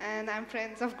 And I'm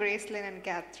friends of Gracelyn and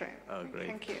Catherine. Oh, great.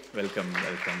 Thank you. Welcome,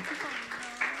 welcome.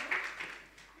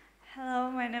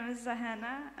 Hello, my name is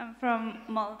Zahana. I'm from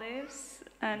Maldives.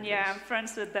 And yeah, I'm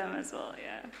friends with them as well,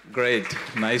 yeah. Great.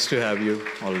 Nice to have you,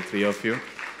 all three of you.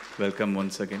 Welcome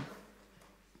once again.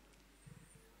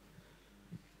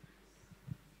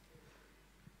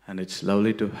 And it's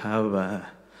lovely to have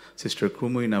Sister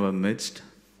Kumu in our midst.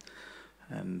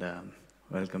 And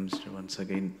welcome once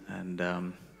again.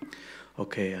 And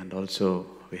okay, and also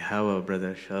we have our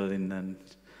brother Shalin and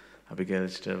Abigail.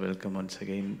 Welcome once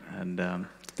again, and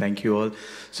thank you all.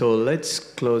 So let's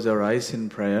close our eyes in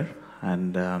prayer,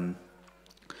 and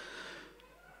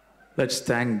let's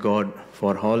thank God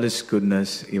for all His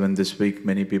goodness. Even this week,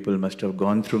 many people must have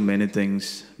gone through many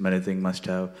things. Many things must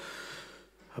have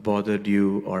bothered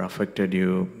you or affected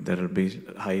you. There will be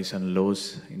highs and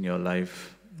lows in your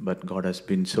life, but God has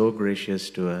been so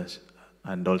gracious to us.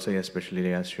 And also,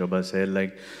 especially as Sheeba said,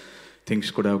 like,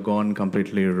 things could have gone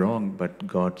completely wrong, but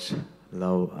God's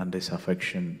love and His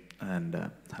affection and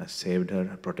has saved her,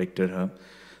 protected her.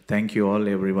 Thank you all,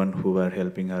 everyone who were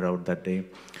helping her out that day.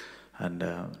 And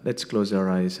let's close our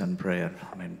eyes and prayer.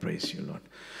 Amen. Praise you, Lord.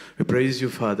 We praise you,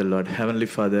 Father, Lord. Heavenly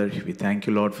Father, we thank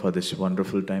you, Lord, for this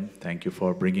wonderful time. Thank you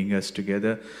for bringing us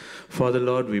together. Father,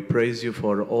 Lord, we praise you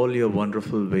for all your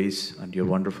wonderful ways and your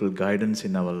wonderful guidance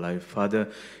in our life.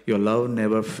 Father, your love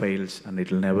never fails and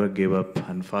it will never give up.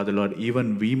 And Father, Lord,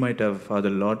 even we might have, Father,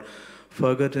 Lord,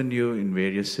 forgotten you in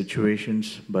various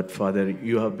situations. But Father,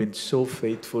 you have been so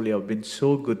faithful. You have been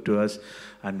so good to us.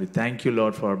 And we thank you,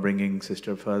 Lord, for bringing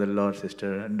Sister, Father, Lord,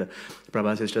 Sister, and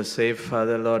Prabha, Sister, safe,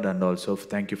 Father, Lord. And also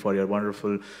thank you for your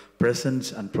wonderful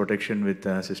presence and protection with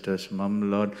Sister's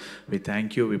mom, Lord. We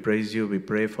thank you. We praise you. We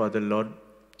pray, Father, Lord,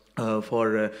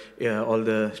 for all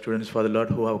the students, Father, Lord,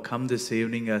 who have come this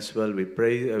evening as well. We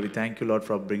pray, we thank you, Lord,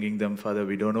 for bringing them, Father.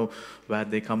 We don't know where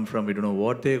they come from. We don't know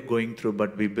what they're going through,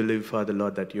 but we believe, Father,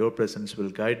 Lord, that your presence will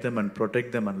guide them and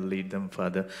protect them and lead them,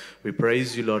 Father. We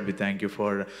praise you, Lord. We thank you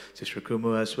for Sister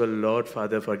Kumu as well, Lord,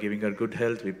 Father, for giving her good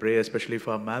health. We pray especially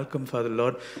for Malcolm, Father,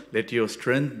 Lord. Let your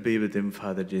strength be with him,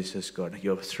 Father Jesus, God.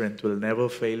 Your strength will never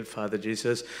fail, Father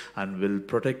Jesus, and will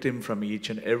protect him from each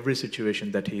and every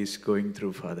situation that he is going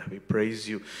through, Father. We praise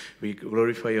you. We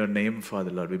glorify your name,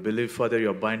 Father, Lord. We believe, Father,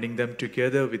 you're binding them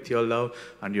together with your love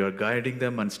and you're guiding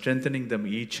them and strengthening them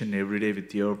each and every day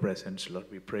with your presence, Lord.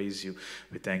 We praise you.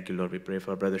 We thank you, Lord. We pray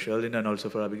for Brother Sheldon and also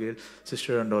for Abigail,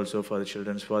 sister, and also for the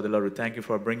children's Father, Lord. We thank you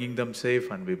for bringing them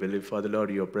safe, and we believe, Father, Lord,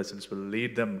 your presence will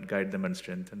lead them, guide them, and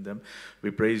strengthen them.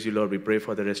 We praise you, Lord. We pray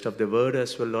for the rest of the word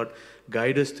as well, Lord.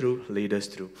 Guide us through, lead us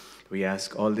through. We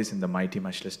ask all this in the mighty,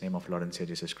 matchless name of Lord and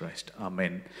Savior Jesus Christ.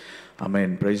 Amen.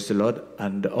 Amen. Praise the Lord.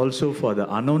 And also for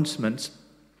the announcements,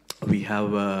 we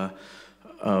have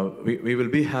we will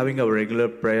be having our regular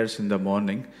prayers in the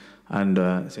morning.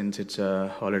 And since it's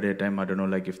a holiday time, I don't know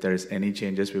like if there is any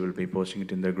changes, we will be posting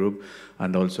it in the group.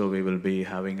 And also we will be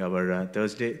having our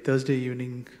Thursday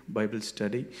evening Bible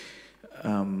study.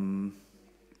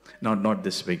 Not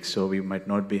this week, so we might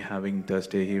not be having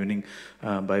Thursday evening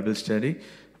Bible study,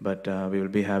 but we will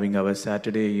be having our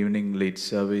Saturday evening Leeds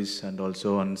service and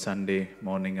also on Sunday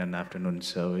morning and afternoon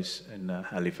service in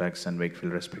Halifax and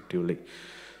Wakefield respectively.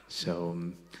 So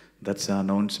that's the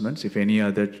announcements. If any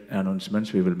other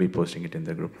announcements, we will be posting it in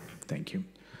the group. Thank you.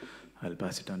 I'll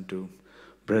pass it on to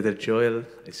Brother Joel.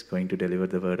 Is going to deliver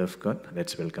the word of God.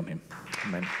 Let's welcome him.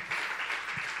 Amen.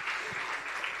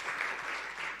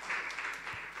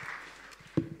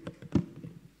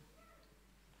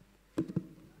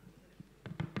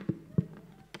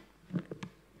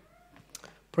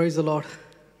 Praise the Lord.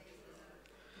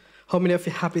 How many of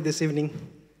you are happy this evening?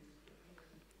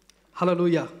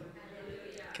 Hallelujah.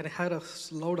 Can I hear a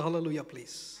loud hallelujah,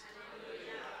 please?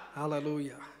 Hallelujah.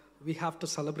 Hallelujah. We have to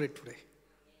celebrate today,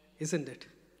 isn't it?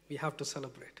 We have to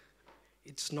celebrate.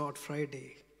 It's not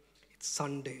Friday, it's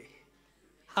Sunday.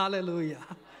 Hallelujah.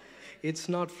 It's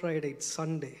not Friday, it's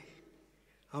Sunday.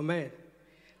 Amen.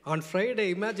 On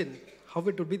Friday, imagine how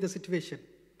it would be the situation.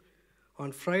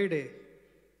 On Friday,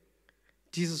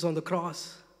 Jesus on the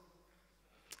cross,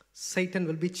 Satan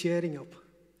will be cheering up,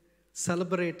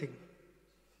 celebrating,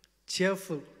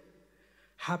 cheerful,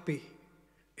 happy,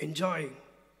 enjoying.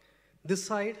 This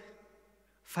side,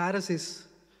 Pharisees,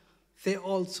 they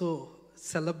also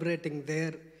celebrating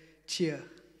their cheer.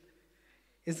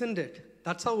 Isn't it?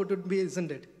 That's how it would be,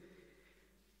 isn't it?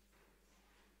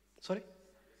 Sorry?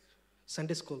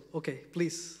 Sunday school. Okay,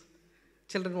 please.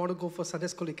 Children want to go for Sunday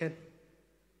school, you can.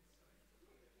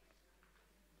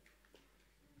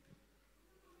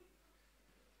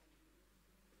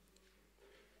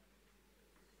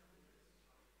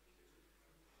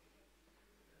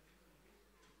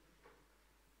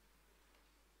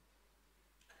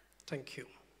 Thank you.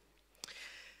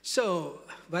 So,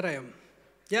 where I am?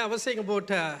 Yeah, I was saying about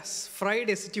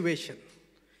Friday situation.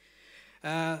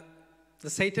 The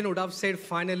Satan would have said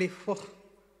finally, oh,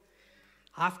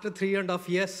 after 3.5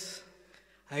 years,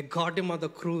 I got him on the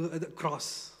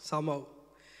cross somehow.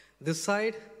 This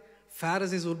side,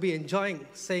 Pharisees would be enjoying,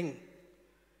 saying,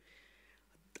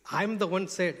 I'm the one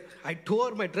said, I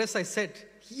tore my dress, I said,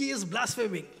 he is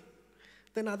blaspheming.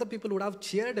 Then other people would have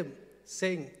cheered him,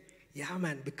 saying, yeah,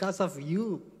 man, because of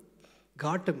you,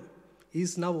 got him.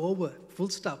 He's now over. Full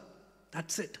stop.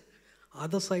 That's it.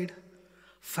 Other side,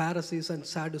 Pharisees and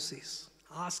Sadducees,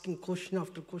 asking question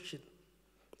after question.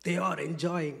 They are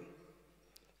enjoying.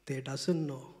 They doesn't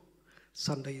know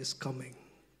Sunday is coming.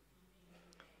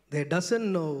 They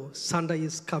doesn't know Sunday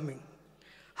is coming.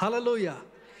 Hallelujah.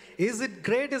 Is it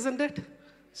great, isn't it?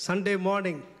 Sunday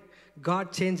morning,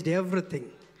 God changed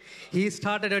everything. He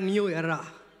started a new era.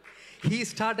 He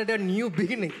started a new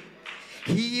beginning.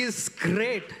 He is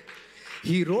great.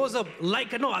 He rose up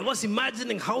like, I was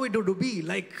imagining how it would be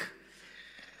like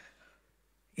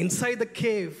inside the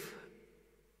cave,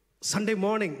 Sunday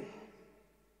morning.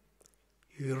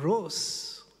 He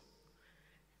rose.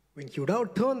 When he would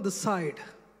have turned the side,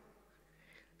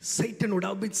 Satan would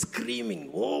have been screaming,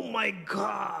 oh my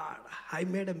God, I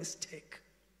made a mistake.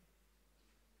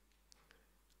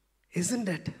 Isn't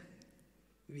it?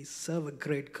 We serve a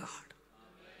great God.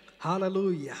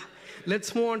 Hallelujah.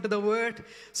 Let's move on to the word.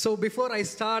 So before I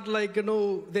start,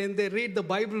 then they read the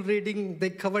Bible reading, they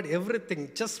covered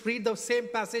everything. Just read the same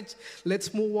passage.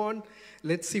 Let's move on.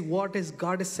 Let's see what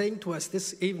God is saying to us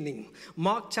this evening.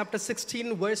 Mark chapter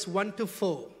 16, verse 1 to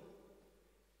 4.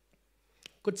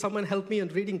 Could someone help me in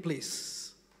reading, please?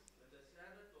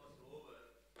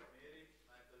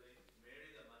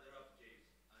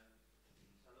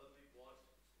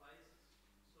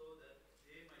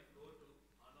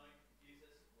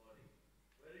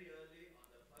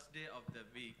 Day of the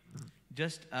week,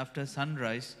 just after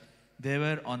sunrise, they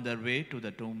were on their way to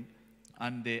the tomb,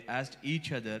 and they asked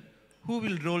each other, who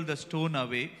will roll the stone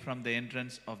away from the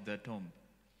entrance of the tomb?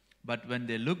 But when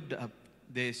they looked up,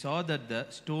 they saw that the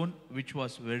stone, which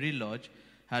was very large,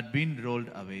 had been rolled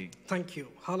away. Thank you.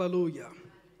 Hallelujah.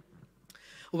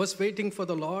 I was waiting for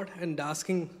the Lord and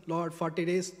asking, Lord, 40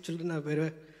 days, children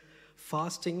are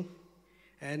fasting,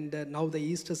 and now the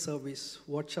Easter service,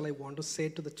 what shall I want to say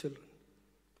to the children?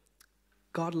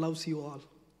 God loves you all.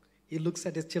 He looks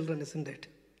at his children, isn't it?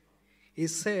 He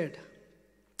said,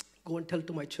 go and tell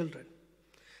to my children,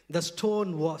 the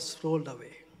stone was rolled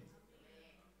away.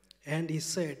 And he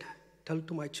said, tell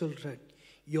to my children,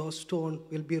 your stone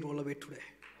will be rolled away today.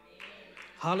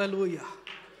 Hallelujah.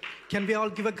 Can we all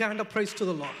give a hand of praise to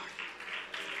the Lord?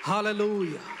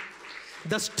 Hallelujah.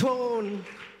 The stone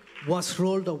was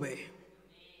rolled away.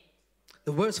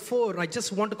 The verse 4, I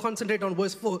just want to concentrate on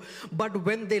verse 4. But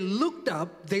when they looked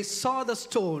up, they saw the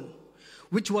stone,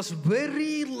 which was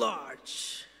very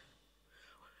large,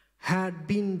 had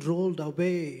been rolled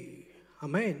away.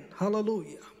 Amen.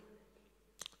 Hallelujah.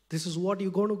 This is what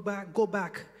you're going to go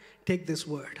back. Take this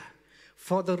word.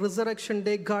 For the resurrection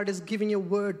day, God is giving you a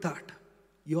word that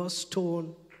your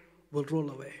stone will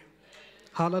roll away.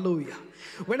 Hallelujah.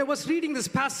 When I was reading this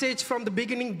passage from the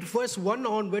beginning, verse 1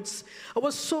 onwards, I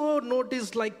was so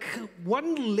noticed like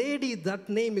one lady, her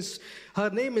name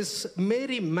is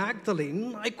Mary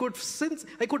Magdalene. I could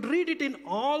read it in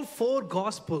all 4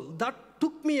 Gospels. That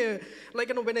took me,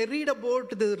 when I read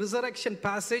about the resurrection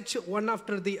passage, one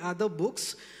after the other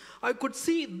books, I could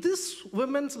see this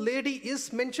woman's lady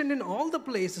is mentioned in all the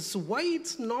places. Why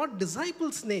it's not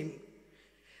disciples' name?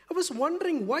 I was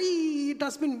wondering why it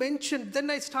has been mentioned. Then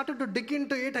I started to dig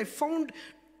into it. I found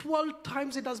 12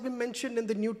 times it has been mentioned in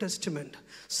the New Testament.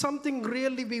 Something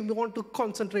really we want to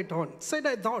concentrate on.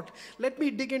 I thought, let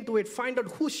me dig into it, find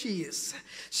out who she is.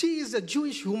 She is a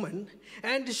Jewish woman,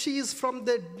 and she is from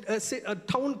a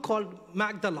town called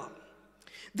Magdala.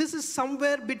 This is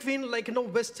somewhere between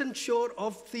western shore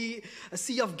of the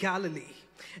Sea of Galilee.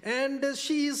 And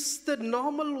she is the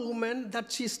normal woman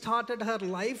that she started her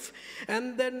life,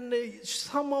 and then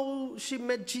somehow she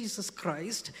met Jesus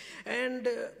Christ. And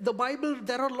the Bible,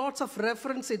 there are lots of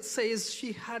reference. It says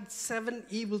she had 7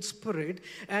 evil spirits,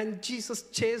 and Jesus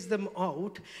chased them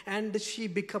out, and she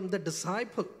became the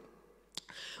disciple.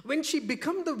 When she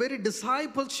became the very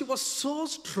disciple, she was so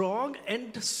strong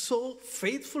and so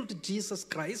faithful to Jesus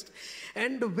Christ.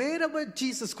 And wherever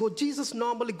Jesus goes, Jesus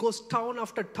normally goes town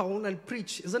after town and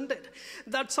preach, isn't it?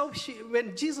 That's how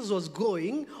when Jesus was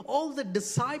going, all the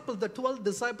disciples, the 12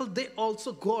 disciples, they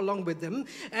also go along with him.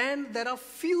 And there are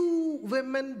few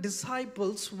women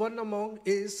disciples. One among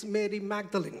is Mary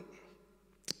Magdalene.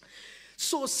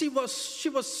 So she was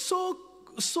so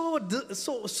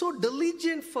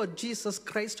diligent for Jesus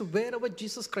Christ. Wherever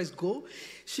Jesus Christ go,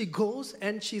 she goes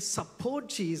and she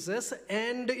supports Jesus,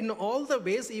 and in all the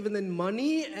ways, even in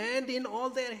money and in all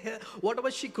their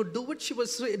whatever she could do it, she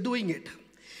was doing it.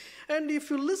 And if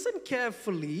you listen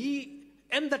carefully,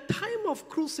 at the time of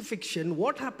crucifixion,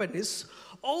 what happened is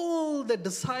all the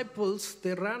disciples,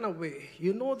 they ran away.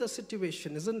 You know the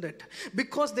situation, isn't it?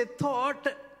 Because they thought,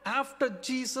 after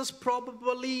Jesus,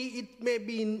 probably it may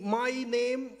be in my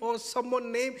name or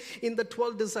someone's name in the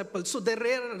 12 disciples. So they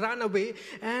ran away.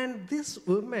 And this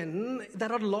woman,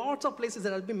 there are lots of places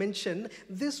that will be mentioned.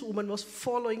 This woman was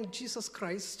following Jesus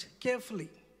Christ carefully.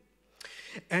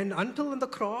 And until on the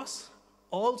cross,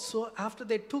 also after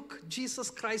they took Jesus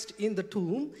Christ in the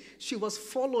tomb, she was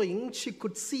following. She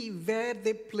could see where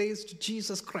they placed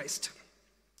Jesus Christ.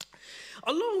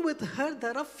 Along with her,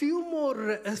 there are a few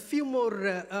more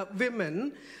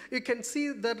women. You can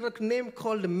see there a name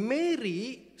called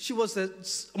Mary. She was a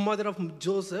mother of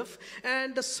Joseph.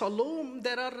 And Salome,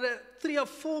 there are 3 or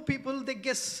 4 people, they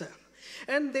guess.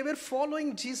 And they were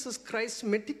following Jesus Christ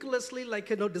meticulously,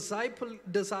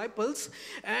 disciples.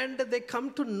 And they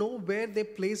come to know where they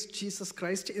placed Jesus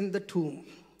Christ in the tomb.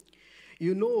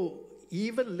 You know,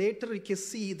 even later you can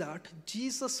see that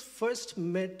Jesus first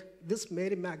met this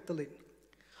Mary Magdalene.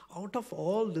 Out of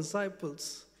all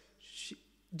disciples,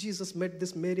 Jesus met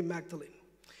this Mary Magdalene.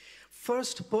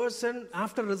 First person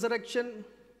after resurrection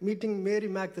meeting Mary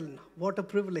Magdalene. What a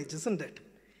privilege, isn't it?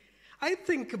 I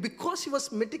think because she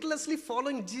was meticulously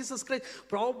following Jesus Christ,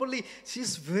 probably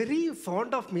she's very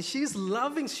fond of me. She's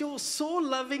loving. She was so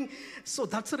loving. So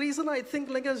that's the reason I think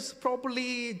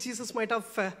probably Jesus might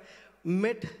have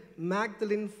met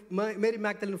Mary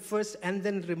Magdalene first and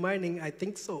then remaining. I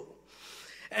think so.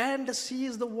 And she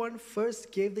is the one first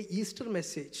gave the Easter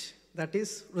message, that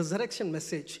is resurrection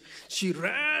message. She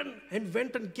ran and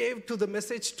went and gave to the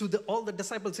message to all the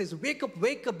disciples, says, wake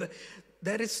up,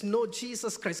 there is no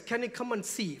Jesus Christ. Can you come and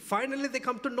see? Finally, they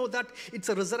come to know that it's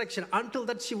a resurrection. Until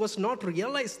that, she was not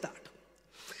realized that.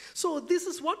 So this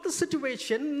is what the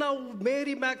situation. Now,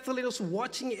 Mary Magdalene was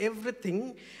watching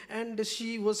everything, and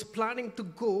she was planning to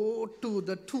go to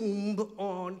the tomb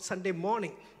on Sunday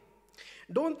morning.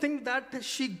 Don't think that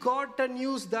she got the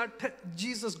news that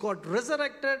Jesus got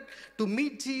resurrected to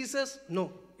meet Jesus.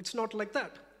 No, it's not like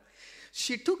that.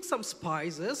 She took some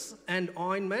spices and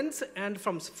ointments and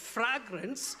from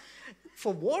fragrance.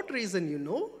 For what reason, you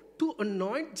know? To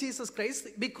anoint Jesus Christ,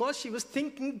 because she was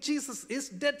thinking Jesus is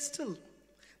dead still.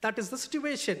 That is the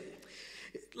situation.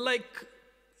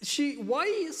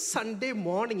 why Sunday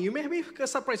morning? You may be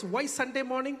surprised. Why Sunday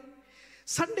morning?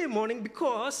 Sunday morning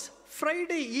because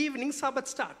Friday evening Sabbath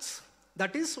starts.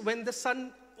 That is when the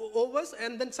sun overs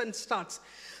and then sun starts.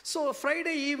 So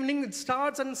Friday evening it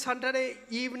starts and Saturday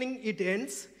evening it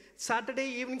ends. Saturday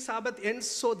evening Sabbath ends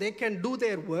so they can do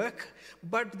their work.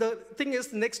 But the thing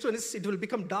is, next one is it will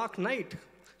become dark night.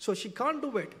 So she can't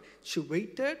do it. She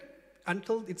waited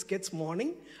until it gets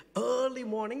morning. Early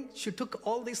morning, she took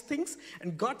all these things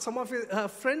and got some of her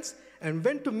friends and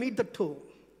went to meet the tomb.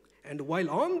 And while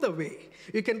on the way,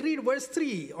 you can read verse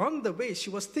 3. On the way, she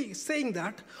was saying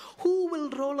that, who will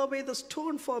roll away the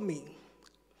stone for me?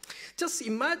 Just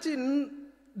imagine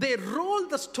they roll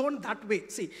the stone that way.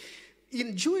 See,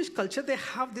 in Jewish culture, they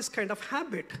have this kind of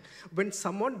habit. When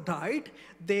someone died,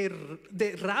 they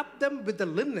wrap them with the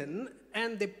linen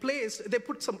and they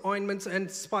put some ointments and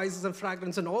spices and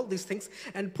fragrance and all these things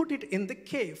and put it in the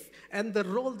cave and they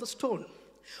roll the stone.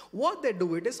 What they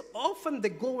do it is often they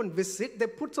go and visit, they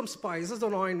put some spices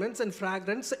and ointments and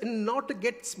fragrance and not to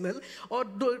get smell or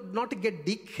not to get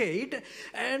decayed,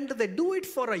 and they do it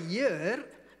for a year.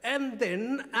 And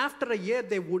then after a year,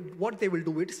 what they will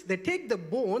do is they take the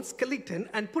bone skeleton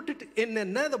and put it in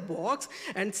another box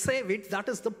and save it. That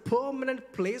is the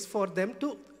permanent place for them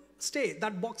to stay.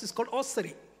 That box is called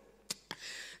ossuary.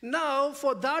 Now,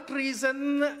 for that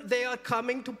reason, they are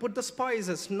coming to put the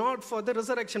spices, not for the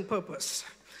resurrection purpose.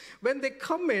 When they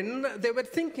come in, they were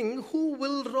thinking, who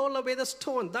will roll away the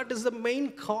stone? That is the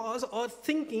main cause or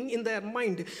thinking in their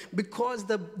mind, because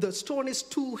the stone is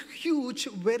too huge,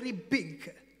 very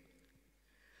big.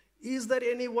 Is there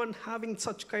anyone having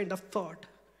such kind of thought?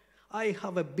 I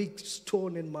have a big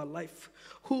stone in my life.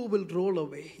 Who will roll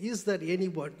away? Is there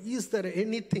anyone? Is there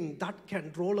anything that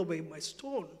can roll away my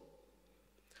stone?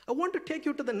 I want to take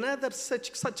you to another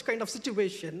such kind of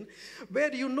situation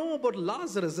where you know about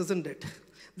Lazarus, isn't it?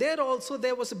 There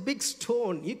was a big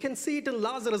stone. You can see it in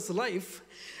Lazarus' life.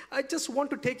 I just want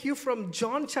to take you from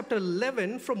John chapter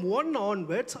 11, from 1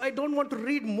 onwards. I don't want to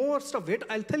read most of it.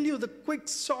 I'll tell you the quick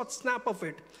short snap of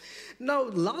it. Now,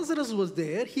 Lazarus was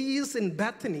there. He is in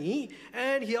Bethany,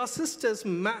 and he has sisters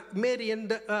Mary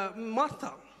and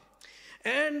Martha.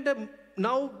 And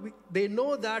now they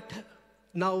know that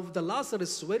now the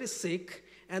Lazarus is very sick,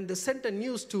 and they sent a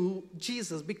news to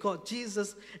Jesus, because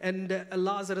Jesus and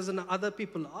Lazarus and other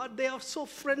people they are so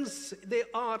friends. They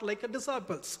are like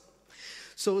disciples.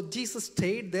 So Jesus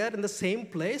stayed there in the same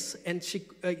place, and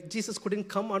Jesus couldn't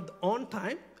come on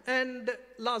time, and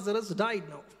Lazarus died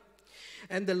now.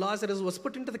 And the Lazarus was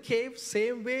put into the cave,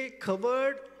 same way,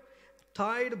 covered,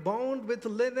 tied, bound with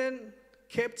linen,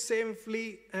 kept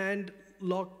safely, and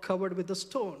covered with a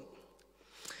stone.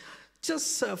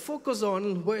 Just focus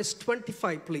on verse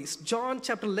 25, please. John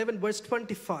chapter 11, verse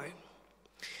 25.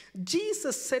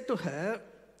 Jesus said to her,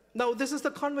 now this is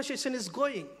the conversation is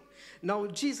going. Now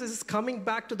Jesus is coming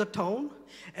back to the town,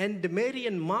 and Mary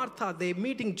and Martha, they're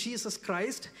meeting Jesus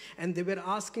Christ, and they were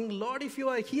asking, Lord, if you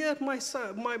are here,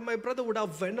 my brother would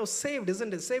have saved,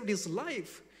 isn't it? Saved his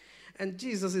life. And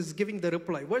Jesus is giving the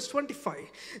reply. Verse 25.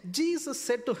 Jesus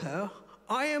said to her,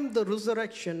 I am the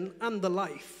resurrection and the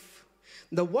life.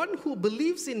 The one who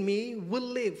believes in me will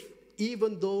live,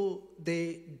 even though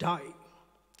they die.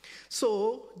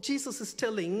 So Jesus is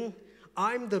telling,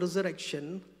 I'm the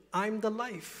resurrection, I'm the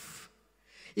life.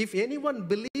 If anyone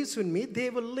believes in me, they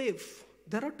will live.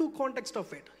 There are two contexts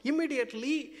of it.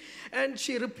 Immediately, and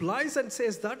she replies and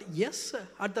says that, yes,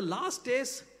 at the last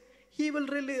days, he will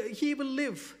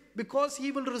live, because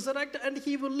he will resurrect and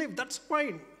he will live. That's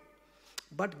fine.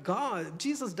 But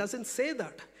Jesus doesn't say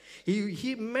that.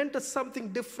 He meant something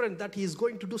different, that he is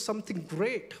going to do something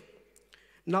great.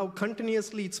 Now,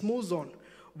 continuously, it moves on.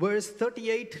 Verse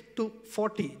 38 to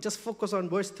 40. Just focus on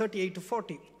verse 38 to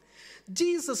 40.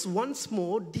 Jesus, once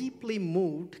more, deeply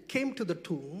moved, came to the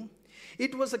tomb.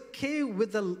 It was a cave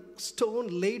with a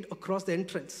stone laid across the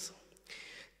entrance.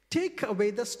 Take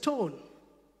away the stone,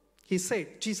 he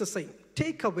said. Jesus saying,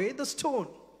 take away the stone.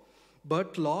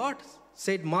 But Lord,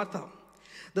 said Martha,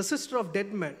 the sister of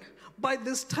dead man, by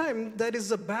this time there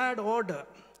is a bad odor,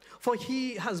 for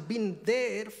he has been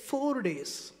there 4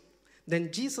 days.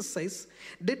 Then Jesus says,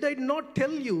 did I not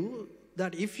tell you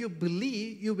that if you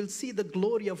believe, you will see the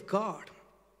glory of God?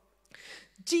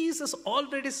 Jesus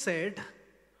already said,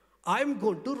 I'm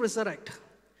going to resurrect.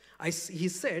 He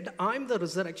said, I'm the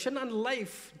resurrection and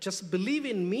life. Just believe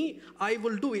in me, I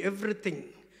will do everything.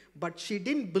 But she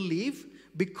didn't believe.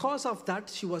 Because of that,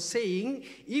 she was saying,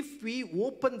 if we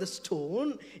open the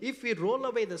stone, if we roll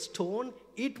away the stone,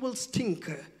 it will stink.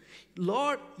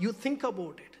 Lord, you think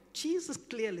about it. Jesus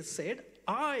clearly said,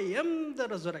 I am the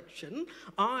resurrection,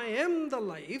 I am the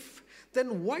life,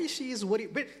 then why she is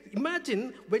worried? But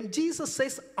imagine when Jesus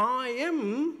says, I am,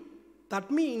 that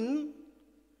means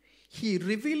he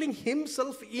revealing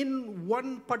himself in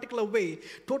one particular way.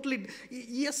 Totally,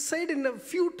 he has said in a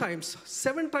few times,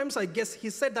 7 times I guess, he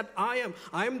said that I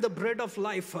am the bread of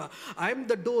life, I am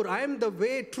the door, I am the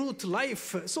way, truth,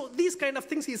 life. So these kind of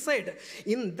things he said.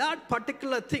 In that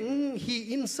particular thing,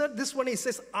 he insert this one, he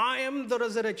says, I am the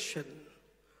resurrection,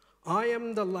 I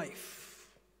am the life.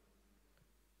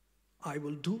 I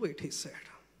will do it, he said.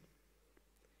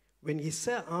 When he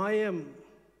said, I am,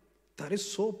 that is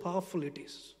so powerful it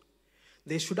is.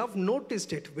 They should have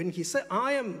noticed it. When he said,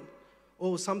 I am,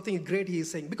 oh, something great he is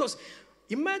saying. Because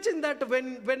imagine that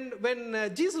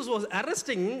when Jesus was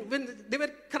arresting, when they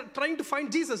were trying to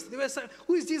find Jesus, they were saying,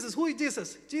 who is Jesus? Who is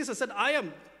Jesus? Jesus said, I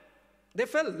am. They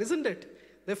fell, isn't it?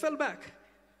 They fell back.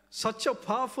 Such a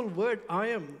powerful word, I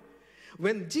am.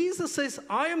 When Jesus says,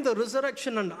 I am the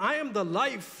resurrection and I am the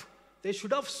life, they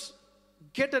should have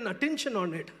get an attention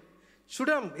on it. Should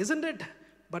have, isn't it?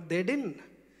 But they didn't.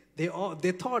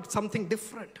 They thought something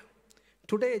different.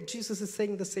 Today, Jesus is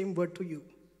saying the same word to you.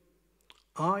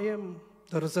 I am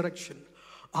the resurrection.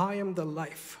 I am the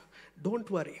life. Don't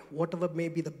worry, whatever may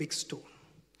be the big stone.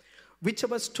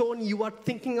 Whichever stone you are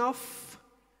thinking of,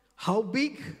 how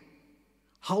big,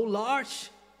 how large,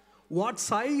 what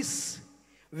size,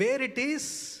 where it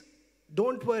is,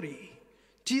 don't worry.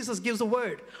 Jesus gives a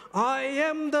word. I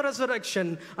am the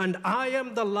resurrection and I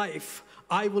am the life.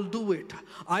 I will do it.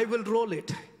 I will roll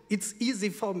it. It's easy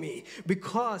for me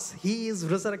because he is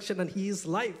resurrection and he is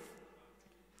life.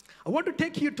 I want to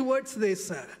take you towards this.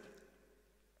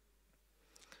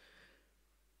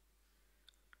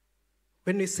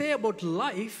 When we say about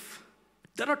life,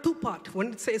 there are 2 parts.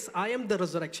 When it says, I am the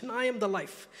resurrection, I am the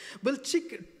life. We'll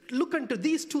look into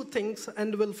these 2 things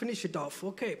and we'll finish it off,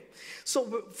 okay?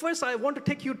 So first I want to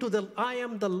take you to the I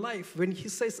am the life. When he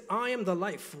says, I am the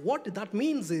life, what that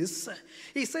means is,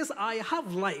 he says, I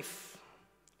have life.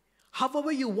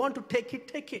 However you want to take it,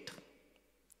 take it.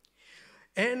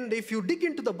 And if you dig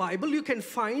into the Bible, you can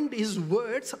find his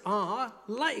words are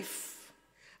life.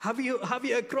 Have you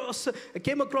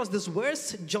came across this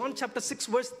verse, John chapter 6,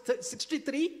 verse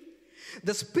 63?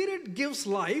 The Spirit gives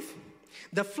life,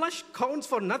 the flesh counts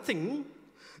for nothing.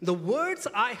 The words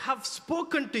I have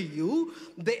spoken to you,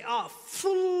 they are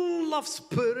full of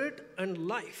spirit and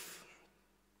life.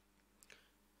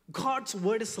 God's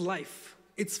word is life.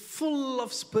 It's full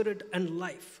of spirit and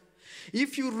life.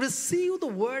 If you receive the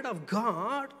word of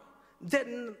God,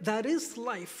 then there is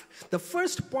life. The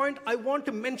first point I want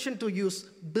to mention to you is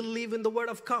believe in the word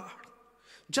of God.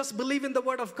 Just believe in the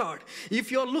word of God.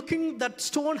 If you're looking that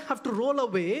stone have to roll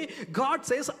away, God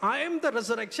says, I am the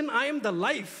resurrection, I am the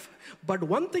life. But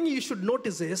one thing you should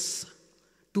notice is,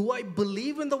 do I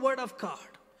believe in the word of God?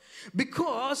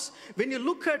 Because when you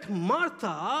look at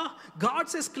Martha, God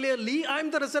says clearly, I am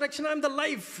the resurrection, I am the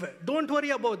life. Don't worry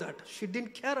about that. She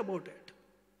didn't care about it.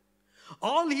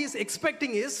 All he is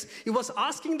expecting is, he was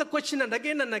asking the question and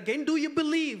again, do you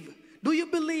believe? Do you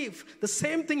believe? The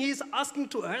same thing he is asking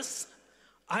to us.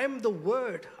 I am the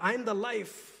word, I am the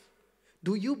life.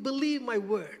 Do you believe my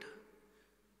word?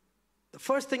 The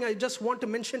first thing I just want to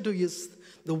mention to you is,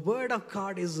 the word of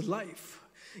God is life.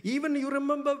 Even you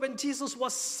remember when Jesus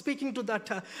was speaking to that,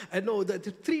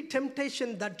 the 3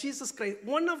 temptations that Jesus Christ,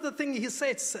 one of the things he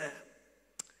says,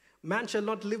 man shall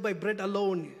not live by bread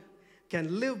alone,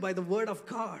 can live by the word of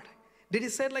God. Did he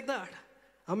say it like that?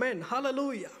 Amen.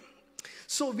 Hallelujah.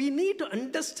 So we need to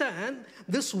understand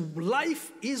this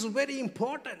life is very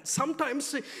important.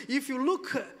 Sometimes if you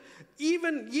look,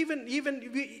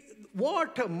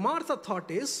 what Martha thought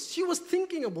is, she was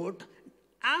thinking about,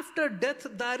 after death,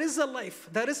 there is a life.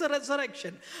 There is a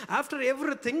resurrection. After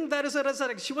everything, there is a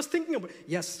resurrection. She was thinking about,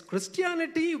 yes,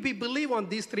 Christianity, we believe on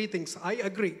these 3 things. I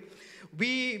agree.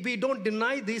 We don't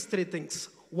deny these 3 things.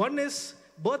 One is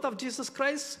birth of Jesus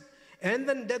Christ, and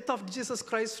then death of Jesus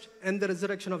Christ, and the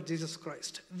resurrection of Jesus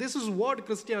Christ. This is what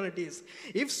Christianity is.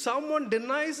 If someone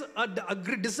denies or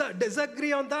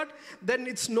disagree on that, then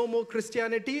it's no more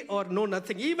Christianity or no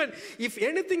nothing. Even if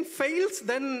anything fails,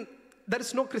 then there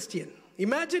is no Christian.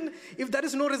 Imagine if there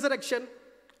is no resurrection,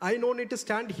 I no need to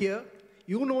stand here,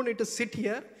 you no need to sit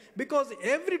here, because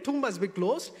every tomb must be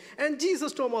closed, and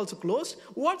Jesus' tomb also closed.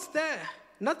 What's there?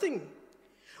 Nothing.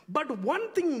 But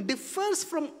one thing differs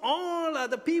from all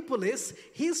other people is,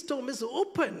 his tomb is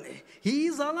open. He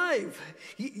is alive.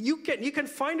 You can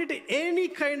find it in any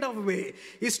kind of way.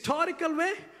 Historical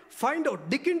way, find out,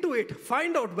 dig into it,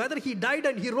 find out whether he died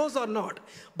and he rose or not.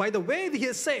 By the way he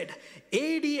has said,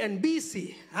 AD and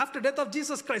BC, after death of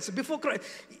Jesus Christ, before Christ,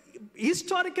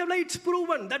 historically it's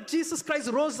proven that Jesus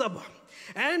Christ rose up.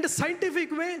 And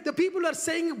scientific way, the people are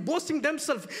saying, boasting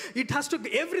themselves,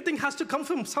 everything has to come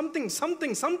from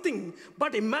something.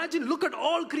 But imagine, look at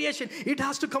all creation. It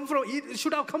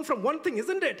should have come from one thing,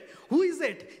 isn't it? Who is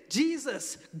it?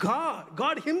 Jesus,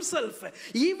 God himself.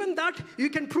 Even that you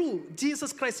can prove.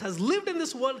 Jesus Christ has lived in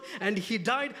this world and he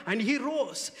died and he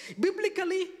rose.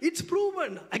 Biblically, it's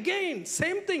proven. Again,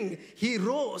 same thing. He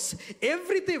rose.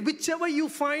 Everything, whichever you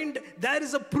find, there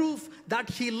is a proof that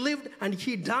he lived and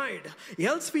he died.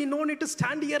 Else we no need to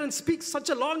stand here and speak such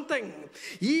a long thing.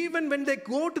 Even when they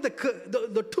go to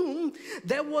the tomb,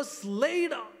 there was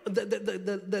laid,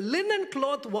 the linen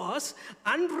cloth was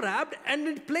unwrapped and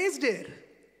it placed there.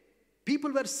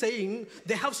 People were saying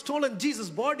they have stolen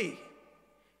Jesus' body.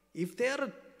 If they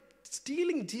are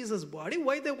stealing Jesus' body,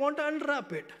 why they want to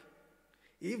unwrap it?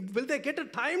 Will they get a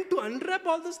time to unwrap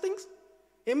all those things?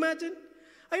 Imagine.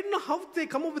 I don't know how they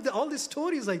come up with all these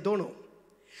stories, I don't know.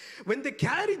 When they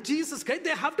carry Jesus Christ,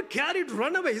 they have to carry it,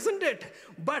 run away, isn't it?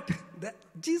 But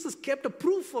Jesus kept a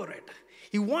proof for it.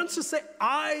 He wants to say,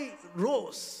 I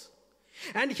rose.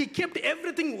 And he kept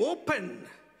everything open.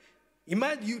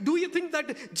 Imagine, do you think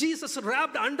that Jesus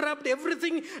unwrapped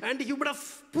everything and he would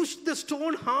have pushed the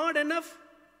stone hard enough?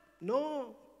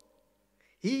 No.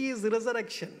 He is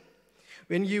resurrection.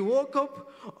 When you woke up,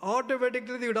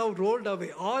 automatically they would have rolled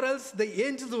away. Or else the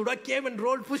angels would have came and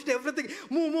pushed everything.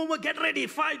 Move, get ready,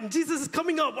 fine. Jesus is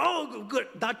coming up. Oh, good.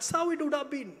 That's how it would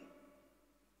have been.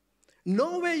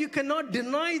 No way you cannot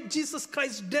deny Jesus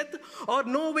Christ's death, or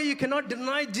no way you cannot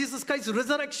deny Jesus Christ's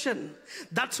resurrection.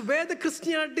 That's where the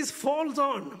Christianity falls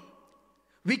on.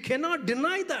 We cannot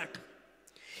deny that.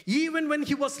 Even when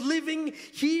he was living,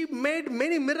 he made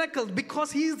many miracles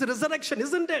because he is the resurrection,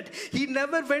 isn't it? He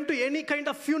never went to any kind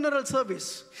of funeral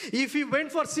service. If he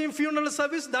went for some funeral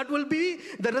service, that will be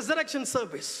the resurrection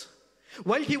service.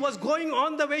 While he was going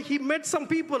on the way, he met some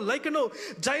people like,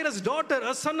 Jairus' daughter,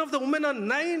 a son of the woman on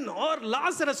 9, or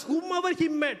Lazarus, whomever he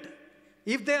met.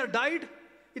 If they are died,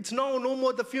 it's no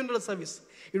more the funeral service.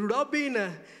 It would have been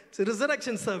a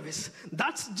resurrection service.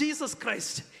 That's Jesus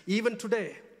Christ, even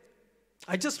today.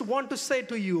 I just want to say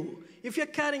to you, if you're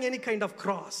carrying any kind of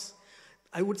cross,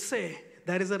 I would say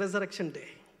there is a resurrection day.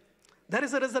 There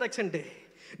is a resurrection day.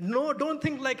 No, don't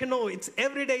think like, it's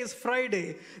every day is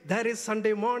Friday. There is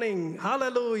Sunday morning.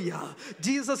 Hallelujah.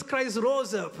 Jesus Christ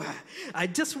rose up. I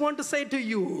just want to say to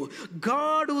you,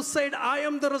 God who said, I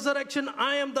am the resurrection,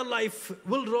 I am the life,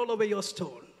 will roll away your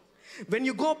stone. When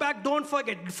you go back, don't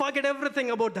forget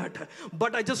everything about that.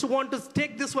 But I just want to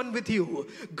take this one with you.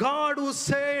 God who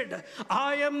said,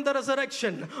 I am the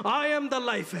resurrection, I am the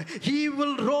life, he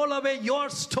will roll away your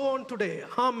stone today.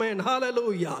 Amen.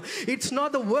 Hallelujah. It's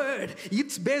not the word,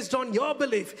 it's based on your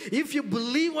belief. If you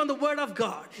believe on the word of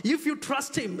God, if you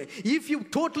trust him, if you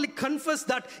totally confess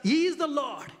that he is the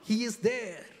Lord, he is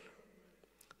there.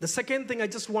 The second thing I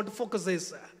just want to focus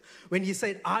is when he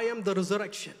said, I am the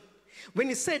resurrection. When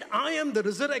he said, I am the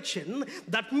resurrection,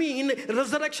 that means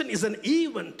resurrection is an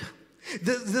event.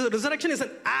 The resurrection is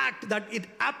an act that it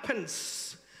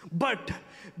happens. But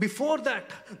before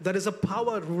that, there is a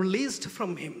power released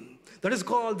from him. That is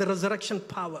called the resurrection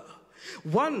power.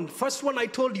 First one I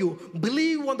told you,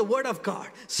 believe on the word of God.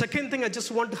 Second thing I just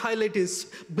want to highlight is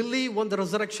believe on the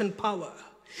resurrection power.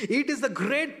 It is the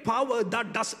great power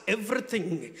that does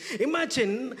everything.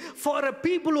 Imagine, for a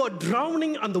people who are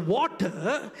drowning on the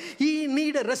water, he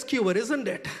need a rescuer, isn't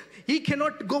it? He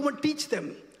cannot go and teach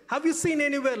them. Have you seen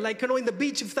anywhere, like, in the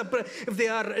beach, if they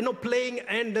are, playing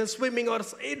and swimming or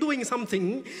doing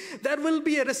something, there will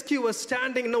be a rescuer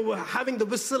standing, having the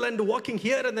whistle and walking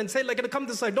here and then say, like, come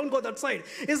this side, don't go that side,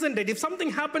 isn't it? If something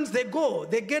happens, they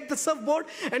get the surfboard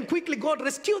and quickly go and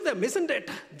rescue them, isn't it?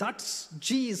 That's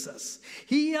Jesus.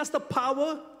 He has the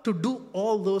power to do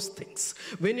all those things.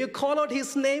 When you call out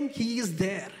his name, he is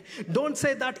there. Don't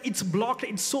say that it's blocked,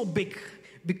 it's so big,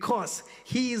 because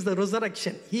he is the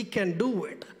resurrection. He can do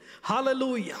it.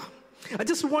 Hallelujah. I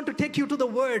just want to take you to the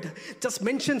word just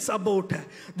mentions about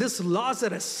this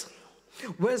Lazarus.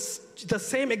 Was the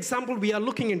same example we are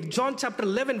looking in John chapter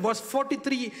 11 verse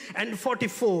 43 and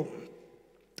 44.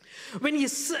 When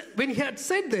he had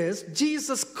said this,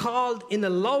 Jesus called in a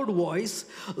loud voice,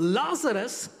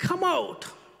 Lazarus, come out.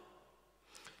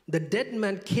 The dead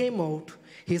man came out,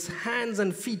 his hands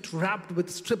and feet wrapped with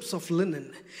strips of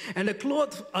linen, and a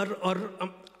cloth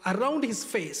around his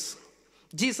face.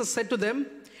 Jesus said to them,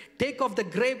 take off the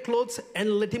grave clothes and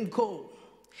let him go.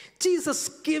 Jesus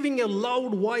giving a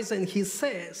loud voice, and he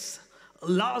says,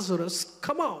 Lazarus,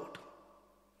 come out.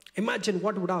 Imagine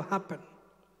what would have happened.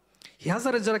 He has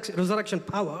a resurrection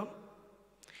power.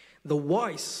 The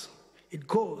voice, It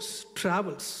goes,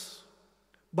 travels,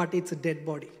 but it's a dead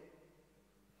body.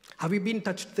 Have you been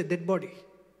touched with a dead body?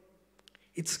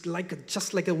 It's like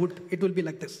just like a wood. It will be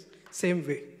like this, same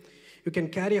way. You can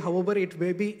carry however it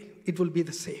may be, it will be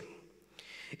the same.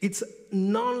 It's a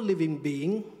non-living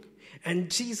being,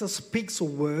 and Jesus speaks a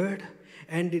word,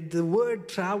 and the word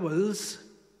travels,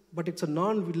 but it's a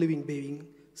non-living being,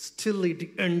 still it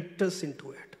enters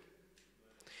into it.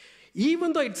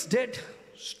 Even though it's dead,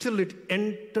 still it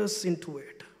enters into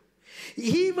it.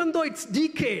 Even though it's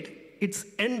decayed, it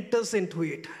enters into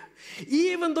it.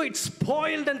 Even though it's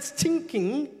spoiled and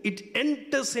stinking, it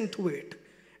enters into it.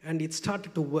 And it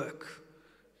started to work.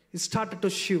 It started to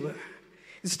shiver.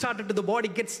 It started to, the body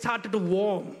gets started to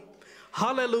warm.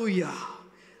 Hallelujah.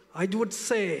 I would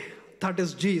say that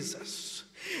is Jesus.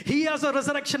 He has a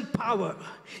resurrection power.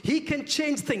 He can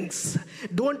change things.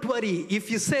 Don't worry. If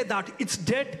you say that it's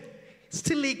dead,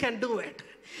 still he can do it.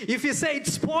 If you say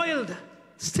it's spoiled,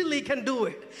 still he can do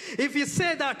it. If you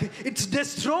say that it's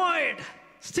destroyed,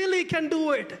 still he can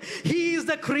do it. He is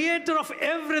the creator of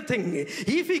everything.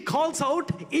 If he calls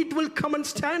out, it will come and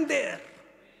stand there.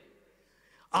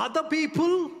 Other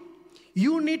people,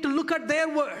 you need to look at their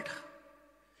word.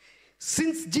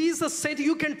 Since Jesus said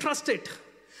you can trust it,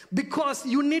 because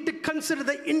you need to consider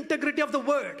the integrity of the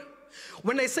word.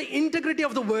 When I say integrity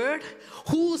of the word,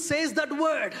 who says that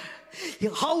word?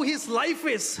 How his life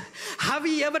is. Have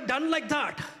he ever done like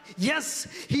that? Yes,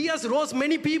 he has rose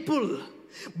many people,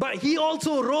 but he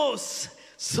also rose.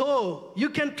 So you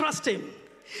can trust him.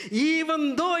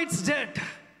 Even though it's dead,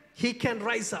 he can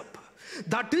rise up.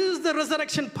 That is the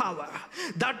resurrection power.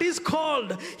 That is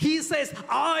called, he says,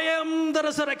 I am the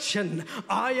resurrection.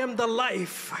 I am the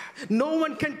life. No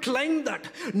one can claim that.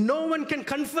 No one can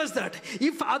confess that.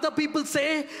 If other people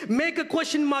say, make a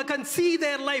question mark and see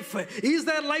their life. Is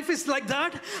their life is like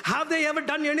that? Have they ever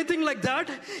done anything like that?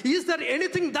 Is there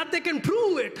anything that they can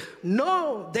prove it?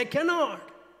 No, they cannot.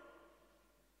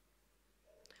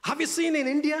 Have you seen in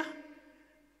India?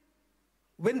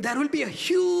 When there will be a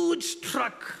huge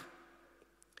truck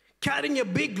carrying a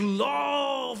big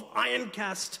load of iron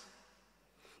cast,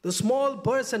 the small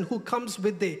person who comes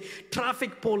with the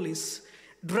traffic police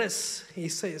dress, he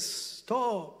says,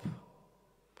 stop.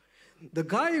 The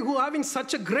guy who having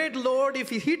such a great load,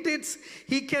 if he hit it,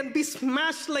 he can be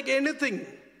smashed like anything.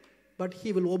 But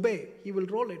he will obey. He will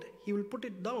roll it. He will put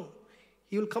it down.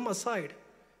 He will come aside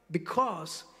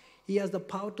because he has the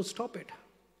power to stop it.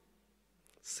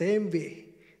 Same way,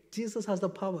 Jesus has the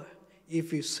power. If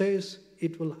he says,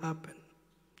 it will happen.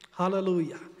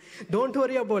 Hallelujah. Don't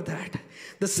worry about that.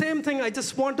 The same thing, I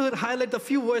just want to highlight a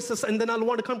few verses and then I'll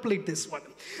want to complete this one.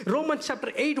 Romans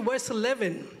chapter 8, verse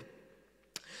 11.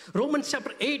 Romans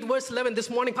chapter 8, verse 11.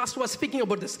 This morning, Pastor was speaking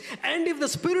about this. And if the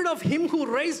spirit of him who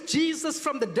raised Jesus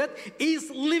from the dead is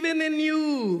living in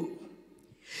you,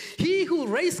 he who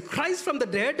raised Christ from the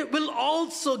dead will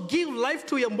also give life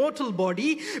to your mortal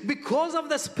body because of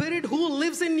the Spirit who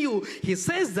lives in you. He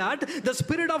says that the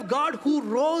Spirit of God who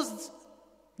rose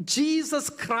Jesus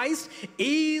Christ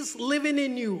is living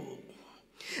in you.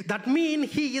 That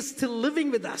means he is still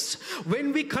living with us.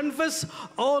 When we confess,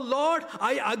 oh Lord,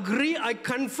 I agree, I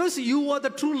confess you are the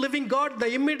true living God,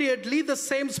 immediately the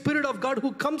same Spirit of God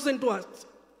who comes into us.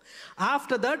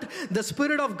 After that, the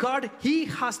Spirit of God, he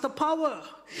has the power.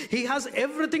 He has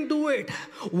everything to it.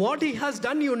 What he has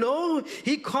done, you know,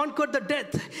 he conquered the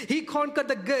death. He conquered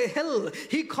the hell.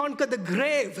 He conquered the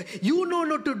grave. You know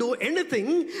not to do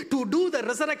anything to do the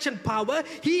resurrection power.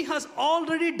 He has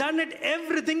already done it,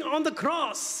 everything on the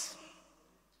cross.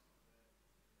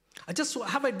 I just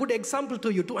have a good example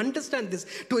to you to understand this,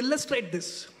 to illustrate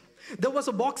this. There was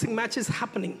a boxing match is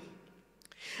happening.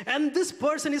 And this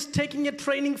person is taking a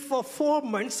training for 4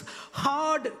 months,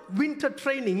 hard winter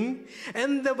training,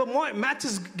 and the match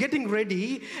is getting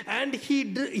ready, and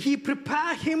he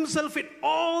prepare himself in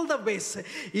all the ways,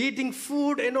 eating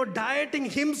food, dieting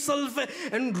himself,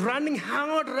 and running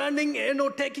hard,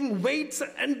 taking weights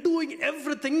and doing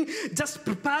everything, just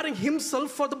preparing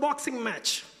himself for the boxing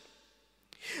match.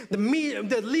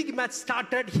 The league match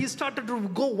started. He started to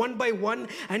go one by one,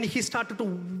 and he started to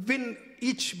win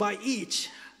each by each.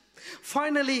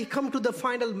 Finally, he come to the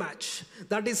final match.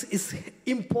 That is his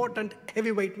important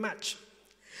heavyweight match.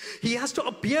 He has to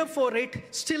appear for it.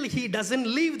 Still, he doesn't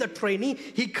leave the training.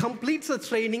 He completes the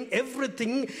training,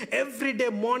 everything. Every day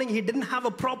morning, he didn't have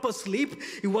a proper sleep.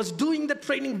 He was doing the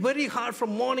training very hard from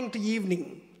morning to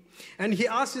evening. And he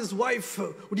asked his wife,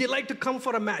 would you like to come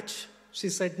for a match? She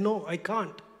said, no, I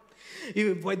can't.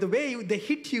 By the way they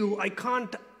hit you, I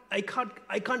can't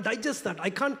digest that. I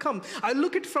can't come. I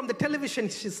look at it from the television,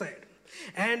 she said.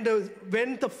 And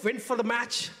went for the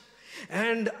match.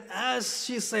 And as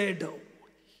she said,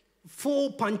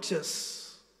 4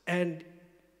 punches, and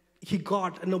he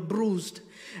got bruised,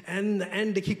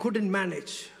 and he couldn't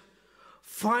manage.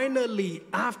 Finally,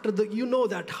 after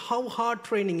that how hard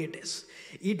training it is,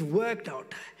 it worked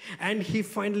out, and he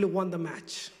finally won the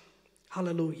match.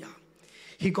 Hallelujah.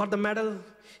 He got the medal,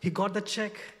 he got the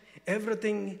check,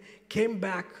 everything, came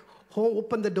back, home,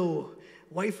 opened the door.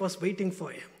 Wife was waiting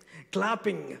for him,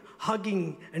 clapping,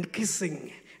 hugging, and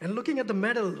kissing, and looking at the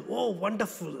medal. Oh,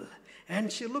 wonderful.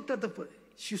 And she looked at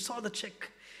she saw the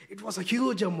check. It was a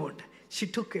huge amount. She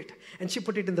took it, and she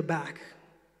put it in the bag.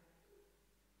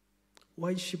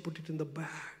 Why she put it in the bag?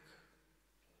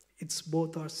 It's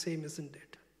both are same, isn't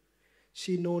it?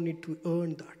 She no need to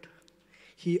earn that.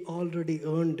 He already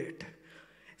earned it.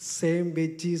 Same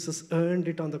way Jesus earned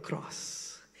it on the cross.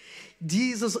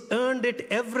 Jesus earned it,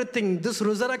 everything. This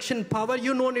resurrection power,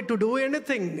 you no need to do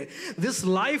anything. This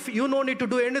life, you no need to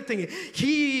do anything.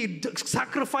 He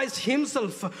sacrificed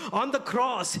himself on the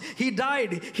cross. He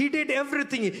died. He did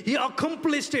everything. He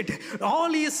accomplished it.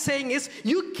 All he is saying is,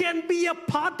 you can be a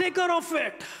partaker of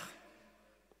it.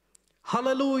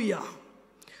 Hallelujah.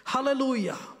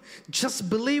 Hallelujah. Just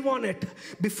believe on it.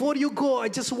 Before you go, I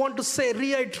just want to say,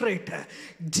 reiterate.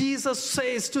 Jesus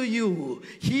says to you,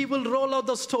 he will roll out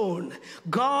the stone.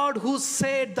 God who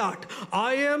said that,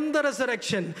 I am the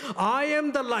resurrection, I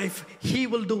am the life, he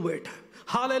will do it.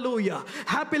 Hallelujah.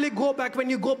 Happily go back when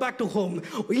you go back to home.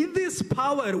 In this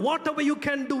power, whatever you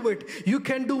can do it, you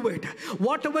can do it.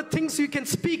 Whatever things you can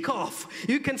speak of,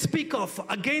 you can speak of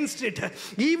against it.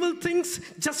 Evil things,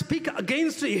 just speak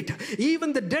against it.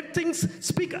 Even the dead things,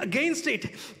 speak against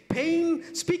it.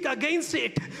 Pain, speak against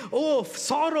it. Oh,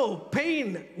 sorrow,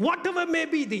 pain, whatever may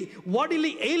be the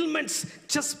bodily ailments,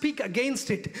 just speak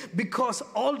against it, because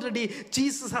already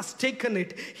Jesus has taken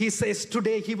it. He says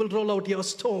today he will roll out your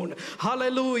stone.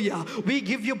 Hallelujah. We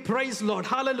give you praise, Lord.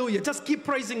 Hallelujah. Just keep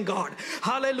praising God.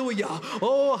 Hallelujah.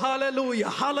 Oh, hallelujah.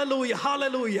 Hallelujah.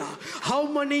 Hallelujah. How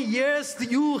many years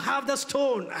you have the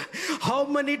stone? How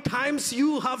many times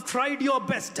you have tried your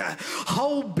best?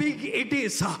 How big it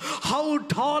is? How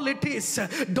tall it is?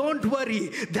 Don't worry.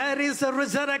 There is a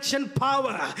resurrection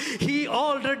power. He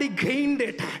already gained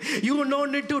it. You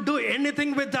don't need to do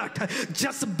anything with that.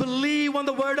 Just believe on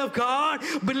the word of God.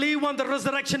 Believe on the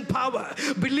resurrection power.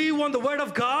 Believe on the word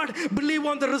of God. Believe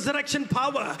on the resurrection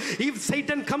power. If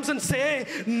Satan comes and say,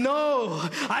 no,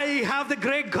 I have the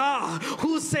great God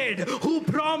who said, who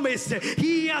promised,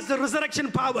 he has the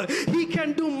resurrection power. He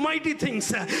can do mighty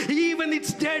things. Even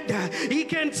it's dead, he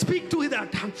can speak to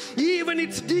that. Even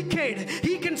it's decayed,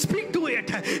 he can speak to it.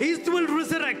 It will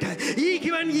resurrect.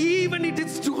 Even it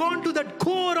is gone to the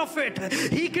core of it,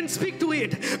 he can speak to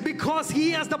it, because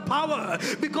he has the power.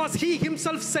 Because he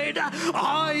himself said,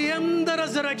 I am the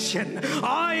resurrection,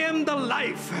 I am the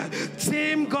life.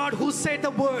 Same God who said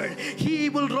the word, he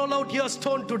will roll out your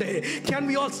stone today. Can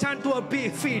we all stand to our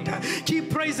feet?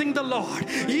 Keep praising the Lord.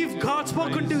 If God's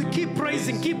spoken to you, keep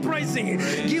praising, keep praising.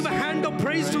 Give a hand of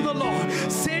praise to the Lord.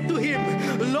 Say to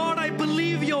him, Lord, I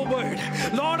believe your word.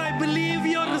 Lord, I believe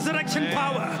your resurrection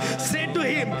power. Say to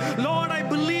him, Lord, I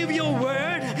believe your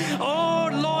word. Oh,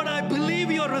 Lord, I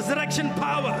believe your resurrection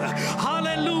power.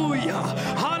 Hallelujah.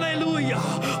 Hallelujah.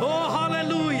 Oh,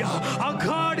 hallelujah. Our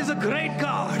God is a great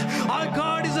God. Our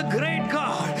God is a great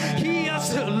God. He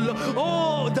has,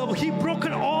 he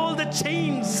broken all the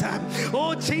chains.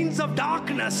 Oh, chains of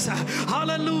darkness.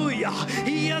 Hallelujah.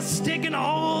 He has taken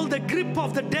all the grip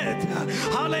of the death.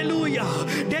 Hallelujah.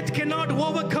 Death cannot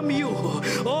overcome you.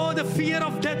 Oh, the fear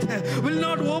of death will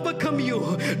not overcome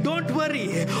you. Don't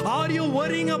worry. Are you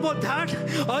worrying about that?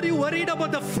 Are you worried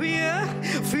about the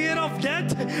fear of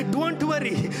death? Don't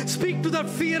worry. Speak to the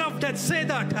fear of death. Say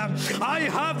that I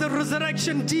have the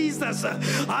resurrection Jesus.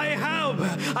 I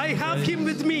have him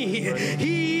with me.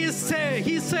 He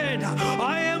said,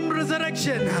 I am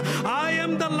resurrection. I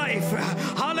am the life.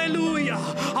 Hallelujah.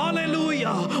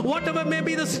 Hallelujah. Whatever may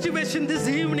be the situation this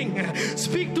evening,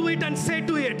 speak to it and say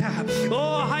to it,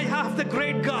 oh, I have the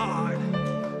great God.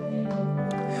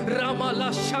 Rama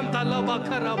la shanta la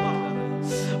bakaraba.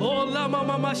 Oh, lama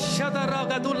mama shadara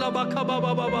gadula bakaba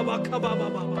baba bakaba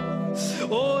baba.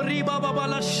 Oh, riba baba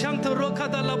la shanta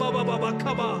rokada la baba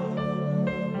bakaba.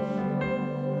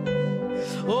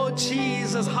 Oh,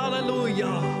 Jesus,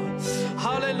 hallelujah.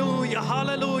 Hallelujah,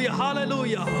 hallelujah,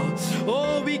 hallelujah.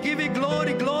 Oh, we give you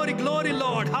glory, glory, glory,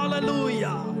 Lord.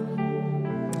 Hallelujah.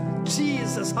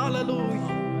 Jesus,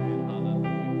 hallelujah.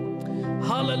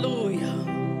 Hallelujah.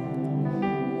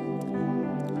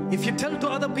 If you tell to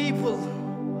other people,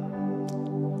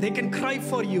 they can cry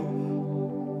for you.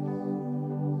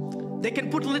 They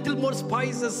can put a little more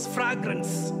spices,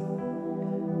 fragrance.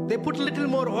 They put a little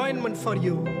more ointment for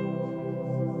you,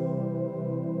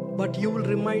 but you will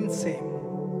remain same.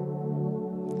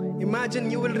 Imagine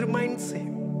you will remain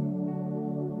same.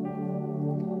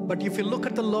 But if you look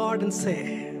at the Lord and say,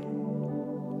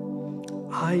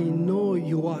 I know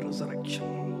you are resurrection.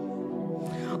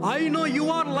 I know you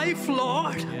are life,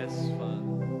 Lord. Yes,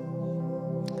 Father.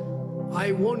 I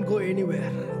won't go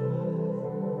anywhere.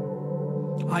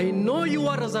 I know you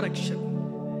are resurrection.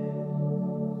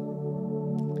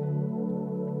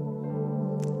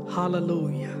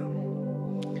 Hallelujah.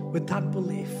 With that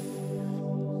belief,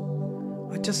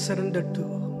 I just surrendered to.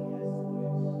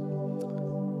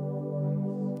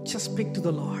 Just speak to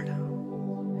the Lord.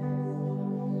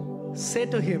 Say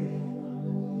to Him,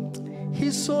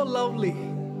 He's so lovely.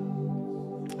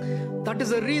 That is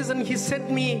the reason He sent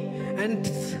me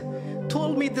and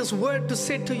told me this word to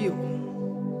say to you.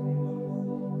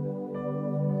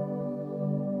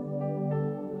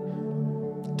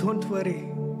 Don't worry.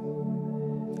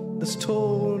 The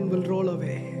stone will roll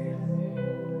away.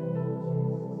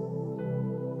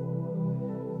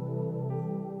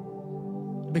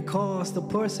 Because the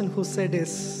person who said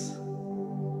is,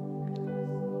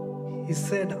 he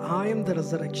said, I am the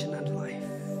resurrection and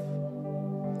life.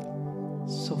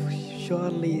 So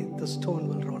surely the stone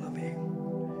will roll away.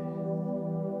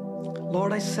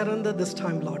 Lord, I surrender this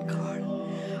time, Lord God.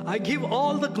 I give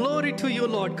all the glory to you,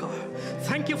 Lord God.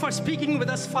 Thank you for speaking with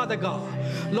us, Father God.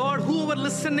 Lord, who were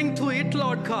listening to it,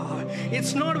 Lord God,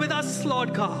 it's not with us,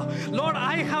 Lord God. Lord,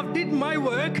 I have did my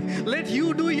work. Let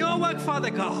you do your work,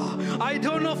 Father God. I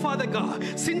don't know, Father God.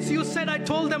 Since you said, I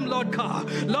told them, Lord God,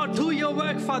 Lord, do your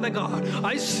work, Father God.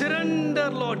 I surrender,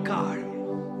 Lord God.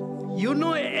 You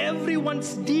know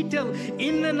everyone's detail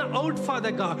in and out,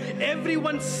 Father God.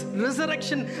 Everyone's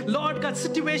resurrection, Lord God,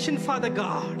 situation, Father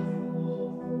God.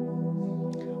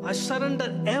 I surrender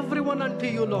everyone unto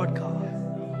you, Lord God.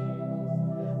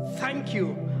 Thank you.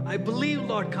 I believe,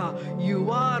 Lord God,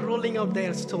 you are rolling out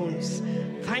their stones.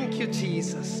 Thank you,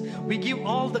 Jesus. We give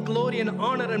all the glory and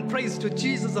honor and praise to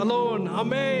Jesus alone.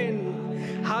 Amen.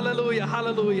 Hallelujah,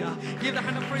 hallelujah. Give the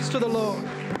hand of praise to the Lord.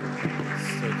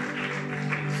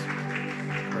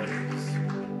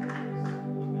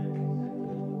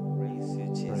 Praise you,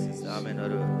 Jesus. Amen.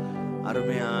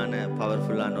 அருமையான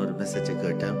பவர்ஃபுல்லான ஒரு மெசேஜை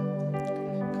கேட்டேன்.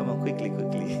 Come on, quickly.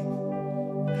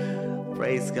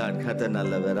 Praise God. Kata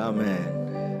nallavara. Amen.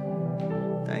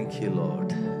 Thank you, Lord.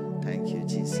 Thank you,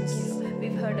 Jesus.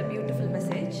 We've heard a beautiful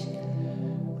message.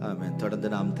 Amen. தொடர்ந்து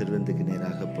நாம் திருவிருந்துக்கு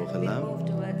நேராக போகலாம். We'll move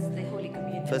towards the Holy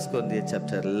Communion. 1 Corinthians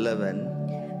chapter 11.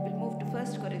 We'll move to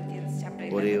 1 Corinthians chapter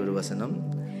 11. ஒரே ஒரு வசனம்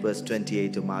verse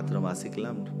 28 மாத்திரம்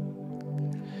வாசிக்கலாம்.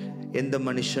 எந்த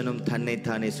மனுஷனும் தன்னை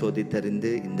தானே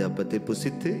சோதித்தறிந்து இந்த அப்பத்தை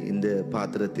புசித்து இந்த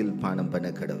பாத்திரத்தில் பானம்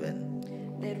பண்ண கடவன்.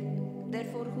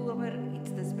 Therefore, whoever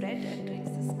eats this bread and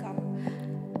drinks this cup,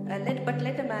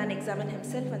 let a man examine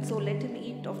himself, and so let him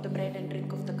eat of the bread and drink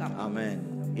of the cup. Amen.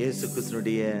 இயேசு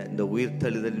கிறிஸ்துவினுடைய இந்த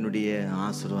உயிர்த்தெழுதலினுடைய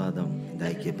ஆசீர்வாதம் இந்த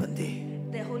ஐக்கிய பந்தி.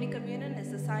 The Holy Communion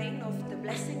is a sign of the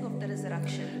blessing of the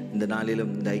resurrection. இந்த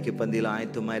நாளிலும் இந்த ஐக்கிய பந்தியில்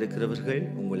ஆயத்தமாக இருக்கிறவர்கள்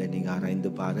உங்களை நீங்க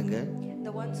ஆராய்ந்து பாருங்க.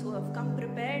 The ones who have come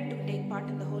prepared to take part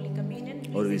in the Holy Communion,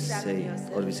 ஒரு please examine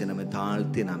yourself. விஷயம் நம்ம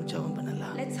தாழ்த்தி நாம் ஜெபம்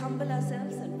பண்ணலாம். Let's humble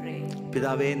ourselves and pray.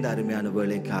 பிதாவே, இந்த அருமையான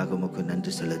வேளைக்காக உமக்கு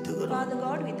நன்றி செலுத்துகிறோம். Father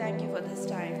God, we thank you for this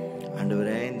time.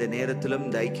 ஆண்டவரே, இந்த நேரத்திலும்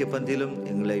இந்த ஐக்கிய பந்தியிலும்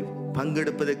எங்களை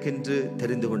பங்கெடுப்பதற்கென்று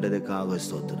தெரிந்து கொண்டதற்காக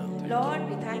ஸ்தோத்திரம். Lord,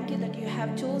 we thank you that you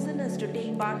have chosen us to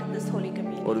take part in this Holy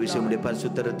Communion. ஒரு விஷயம் உடைய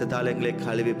பரிசுத்த இரத்தத்தால் எங்களை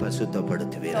கழுவி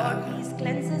பரிசுத்தப்படுத்துவீராக. Lord, please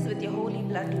cleanse us with your holy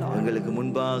blood, Lord. எங்களுக்கு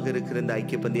முன்பாக இருக்கிற இந்த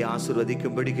ஐக்கிய பந்தியை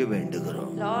ஆசீர்வதிக்கும்படிக்கு வேண்டுகிறோம்.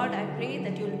 Lord, I pray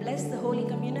that you will bless the Holy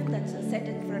Communion that's set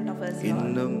in front of us, Lord.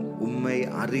 இன்னும் உம்மை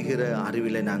அறிகிற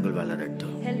அறிவிலே நாங்கள்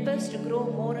வளரட்டும். Help us to grow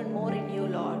more and more in you,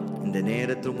 Lord. இந்த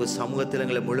நேரத்தில் உங்க சமூகத்தில்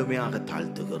எங்களை முழுமையாக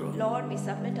தாழ்த்துகிறோம். Lord, we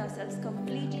submit ourselves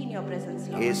completely in your presence,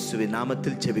 Lord. இயேசுவின்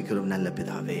நாமத்தில் ஜெபிக்கிறோம் நல்ல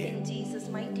பிதாவே. In Jesus'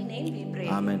 mighty name we pray.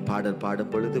 ஆமென்.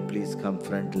 பாடும் பொழுது ப்ளீஸ் கம்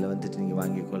ஃப்ரண்ட்ல வந்துட்டு நீங்க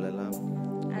வாங்கி கொள்ளலாம்.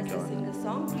 As we sing the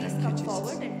song, please come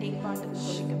forward and take part in the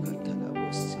Holy Communion.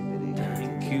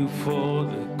 Thank you for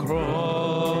the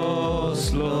cross,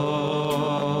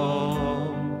 Lord.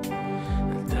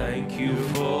 Thank you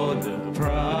for the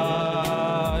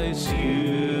price you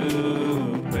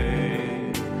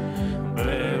paid,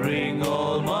 bearing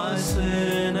all my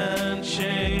sin and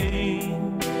shame.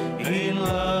 In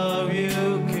love you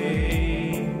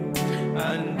came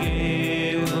and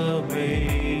gave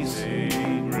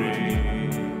amazing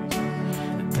grace.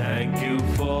 Thank you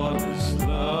for this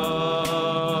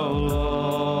love,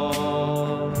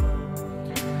 Lord.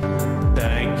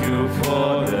 Thank you for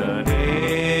the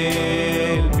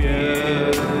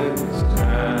nail-pierced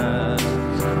hands.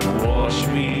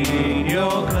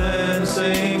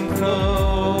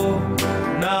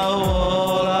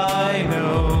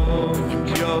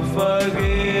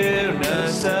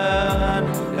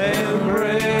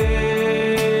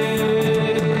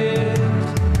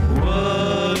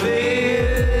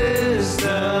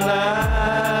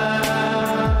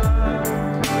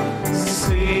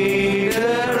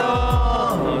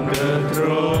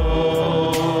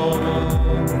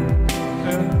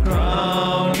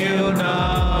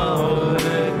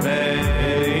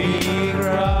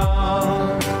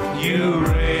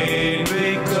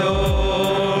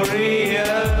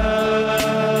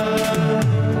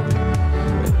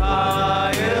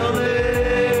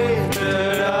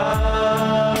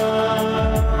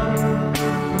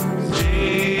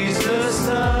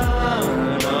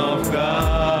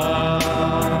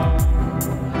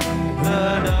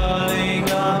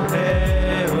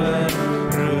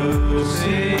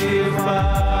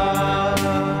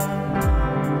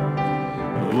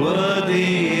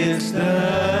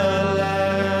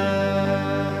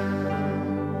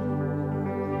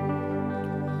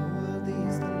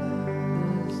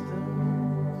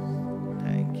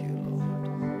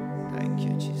 Thank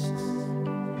you, Jesus.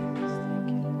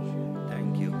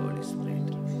 Thank you, Holy Spirit.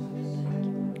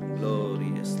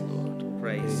 Glorious Lord.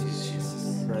 Praise you,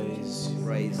 Jesus.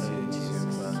 Praise you,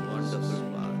 Jesus. Wonderful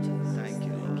Father. Thank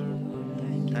you, Lord.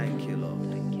 Thank you, Lord.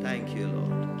 Thank you,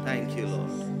 Lord. Thank you,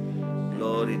 Lord.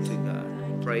 Glory to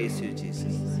God. Praise you,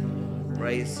 Jesus.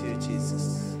 Praise you, Jesus.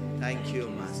 Thank you,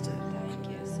 Master.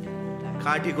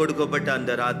 காட்டி கொடுக்கப்பட்ட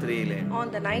அந்த ராத்திரியிலே On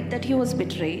the night that he was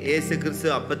betrayed, இயேசு கிறிஸ்து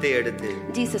அப்பத்தை எடுத்து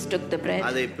Jesus took the bread,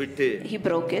 அதை பிட்டு he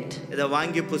broke it இதை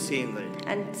வாங்கி புசியுங்கள்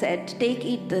and said, take,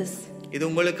 eat this. இது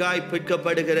உங்களுக்காய்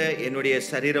பிற்கப்படுகிற என்னுடைய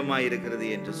சரீரமாய் இருக்கிறது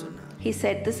என்று சொன்னார். He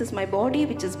said, this is my body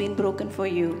which has been broken for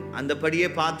you. அந்தபடியே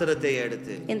பாத்திரத்தை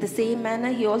எடுத்து In the same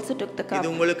manner he also took the cup.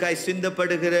 இது உங்களுக்காய்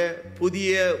சிந்தப்படுகிற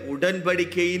புதிய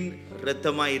உடன்படிக்கையின்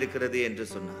இரத்தமாய் இருக்கிறது என்று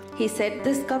சொன்னார். He said,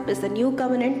 this cup is the new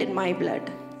covenant in my blood.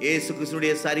 இயேசு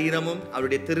கிறிஸ்துவின் சரீரமும்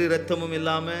அவருடைய திரு இரத்தமும்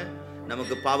இல்லாம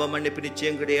நமக்கு பாவ மன்னிப்பு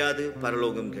நிச்சயம் கிடையாது,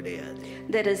 பரலோகம் கிடையாது.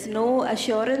 There is no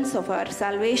assurance of our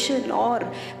salvation or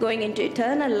going into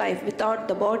eternal life without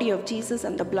the body of Jesus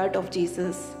and the blood of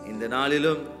Jesus. இந்த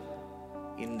நாளிலும்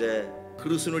இந்த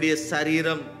கிறிஸ்துவினுடைய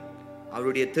சரீரம்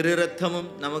அவருடைய திரு இரத்தமும்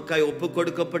நமக்காய் ஒப்பு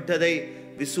கொடுக்கப்பட்டதை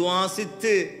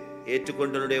விசுவாசித்து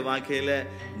ஏற்றுக்கொண்டவருடைய வாழ்க்கையில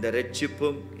இந்த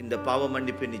இரட்சிப்பும் இந்த பாவ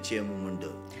மன்னிப்பு நிச்சயமும் உண்டு.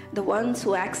 The ones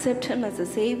who accept him as a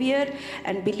savior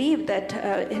and believe that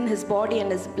in his body and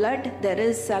his blood there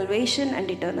is salvation and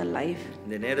eternal life.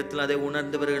 இந்த நேரத்தில் அதை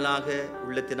உணர்ந்தவர்களாக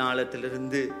உள்ளத்தின்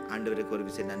ஆழத்திலிருந்து ஆண்டவருக்கு ஒரு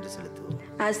விசை நன்றி செலுத்துவோம்.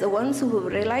 As the ones who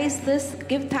realize this,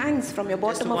 give thanks from your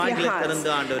bottom of your hearts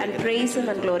and praise him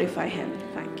and glorify him.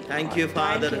 Thank you. Thank you,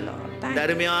 Father.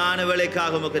 தர்மியான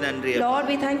வேளைக்காக உமக்கு நன்றி. Lord,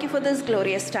 we thank you for this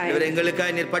glorious time. இவர்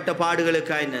எங்களுக்காய் நீர்ப்பட்ட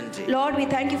பாடுகளுக்காய் நன்றி. Lord, we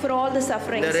thank you for all the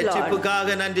sufferings, Lord.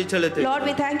 இரட்சிப்புக்காக நன்றி செலுத்து. Lord,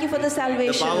 we thank you for the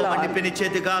salvation, Lord. பாவ மன்னிப்பு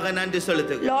நிச்சயத்துக்காக நன்றி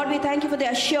செலுத்து. Lord, we thank you for the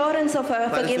assurance of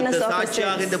forgiveness of our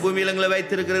sins. இந்த பூமியில எங்களை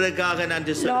வைத்திருக்கிறதுக்காக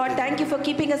நன்றி செலுத்து. Lord, thank you for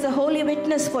keeping us a holy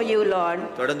witness for you, Lord.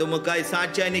 தொடர்ந்து உமக்காய்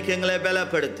சாட்சியாய் நிக்க எங்களை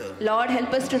பலப்படுத்து. Lord,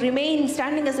 help us to remain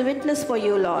standing as a witness for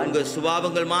you, Lord. உங்க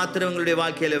சுபாவங்கள் மாத்திரம் எங்களுடைய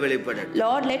வாழ்க்கையில வெளிப்படட்டும்.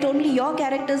 Lord, let only your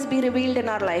characters be revealed in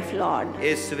our life, Lord.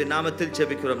 இயேசுவின் நாமத்தில்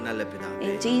ஜெபிக்கிறோம் நல்ல பிதாவே.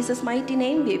 In Jesus mighty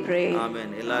name we pray.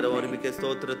 ஆமென். எல்லாரும் ஒருமிக்க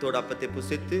ஸ்தோத்திரத்தோட அப்பத்தை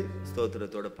புசித்து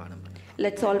ஸ்தோத்திரத்தோட பானம் பண்ணு.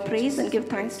 Let's all praise and give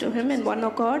thanks to him in one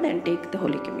accord and take the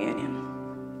Holy Communion.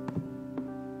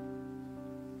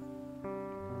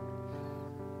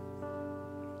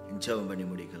 ஜெபம் பண்ணி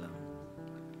முடிக்கலாம்.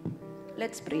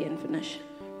 Let's pray and finish.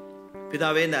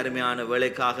 பிதாவே, இந்த அருமையான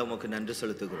வேளைக்காக உமக்கு நன்றி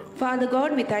செலுத்துகிறோம். Father God,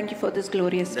 we thank you for this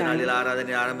glorious time. நாளில்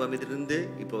ஆராதனை ஆரம்பமிலிருந்து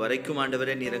இப்போ வரைக்கும்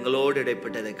ஆண்டவரே நீர் எங்களோடு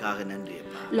இடைப்பட்டதற்காக நன்றி.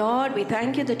 Lord, we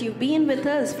thank you that you've been with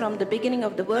us from the beginning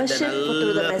of the worship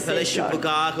through the message, Lord.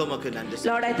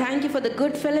 Lord, I thank you for the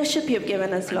good fellowship you've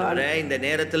given us, Lord. இந்த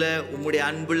நேரத்தில் உம்முடைய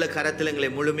அன்புள்ள கரத்தில்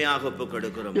எங்களை முழுமையாக ஒப்புக்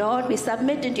கொடுக்கிறோம். Lord, we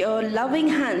submit into your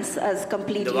loving hands as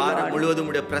completely, இந்த வாரம் Lord. முழுவதும்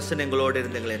உம்முடைய பிரசன்னம் எங்களோடு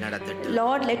இருந்து எங்களை நடத்தட்டும்.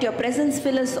 Lord, let your presence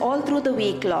fill us all through the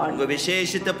week, Lord.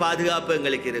 விசேஷித்த பாதுகாப்பு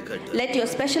எங்களுக்கு இருக்கட்டும். Let your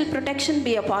special protection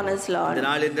be upon us, Lord. இந்த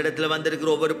நாள் இந்த இடத்துல வந்திருக்கிற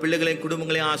ஒவ்வொரு பிள்ளைகளையும்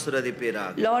குடும்பங்களையும்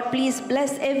ஆசீர்வதிப்பீராக. Lord, please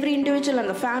bless every individual and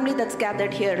the family that's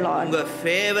gathered here, Lord. உங்க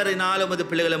ஃபேவரினால உமது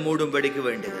பிள்ளைகளை மூடும்படிக்கு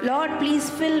வேண்டுகிறேன். Lord, please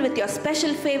fill with your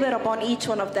special favor upon each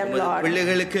one of them, Lord.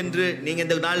 பிள்ளைகளுக்கென்று நீங்க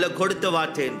இந்த நாள்ல கொடுத்த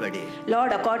வார்த்தையின்படி,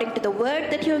 Lord, according to the word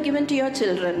that you have given to your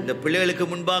children, இந்த பிள்ளைகளுக்கு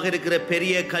முன்பாக இருக்கிற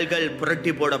பெரிய கல்கள்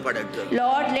புரட்டி போடப்படட்டும்.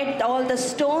 Lord, let all the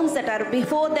stones that are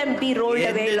before them be rolled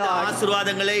away, Lord.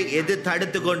 ஆசீர்வாதங்களை எது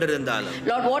தடுத்து கொண்டிருந்தாலும்,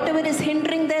 Lord, whatever is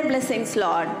hindering their blessings,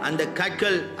 Lord, அந்த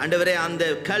கற்கள் ஆண்டவரே அந்த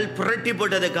கல் புரட்டி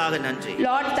போட்டதற்காக நன்றி.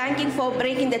 Lord, thank you for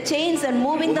breaking the chains and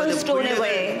moving those stones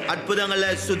away. அற்புதங்களை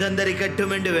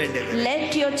சுதந்தரிக்கட்டும் என்று வேண்டுகிறேன். Let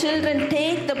your children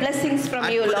take the blessings from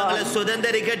you, Lord. அற்புதங்களை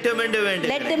சுதந்தரிக்கட்டும் என்று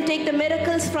வேண்டுகிறேன். Let them take the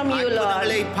miracles from you, Lord.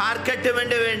 அற்புதங்களை பார்க்கட்டும்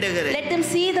என்று வேண்டுகிறேன். Let them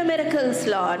see the miracles,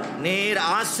 Lord. நீர்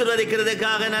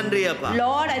ஆசீர்வதிக்கிறதுக்காக நன்றி அப்பா.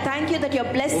 Lord, I thank you that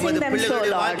you're blessing them so,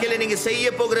 Lord. வாழ்க்கையில நீங்க செய்ய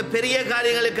போகிற பெரிய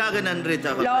காரியங்களுக்காக நன்றி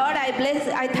தகப்பனே. Lord,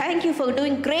 I thank you for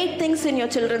doing great things in your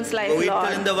children's life, Lord.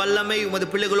 இந்த வல்லமை உமது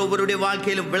பிள்ளைகள் ஒவ்வொருடைய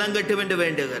வாழ்க்கையிலும் விளங்கட்டும் என்று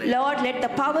வேண்டுகிறேன். Lord, let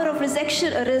the power of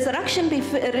resurrection be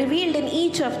revealed in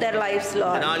each of their lives,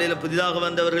 Lord. நாளில புதிதாக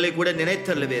வந்தவர்களை கூட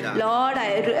நினைத்தருளுவீரா. Lord, I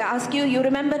ask you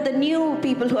remember the new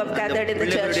people who have gathered in the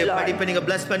church, Lord. படிப்பை நீங்க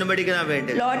bless பண்ணும்படிக்கு நான்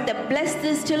வேண்டுகிறேன். Lord, bless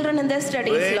these children in their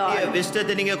studies, Lord.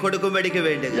 விஸ்டத்தை நீங்க கொடுக்கும்படிக்கு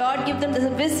வேண்டுகிறேன். Lord, give them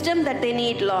the wisdom that they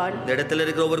need, Lord. இந்த இடத்துல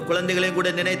இருக்கிற ஒவ்வொரு குழந்தைகளையும்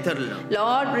கூட நினைத்தருளும்.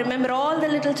 Lord, remember all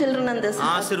the little children in this house.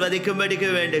 ஆசீர்வதிக்கும்படிக்கு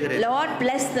வேண்டுகிறேன். Lord,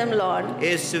 bless them, Lord.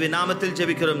 இயேசுவின் நாமத்தில்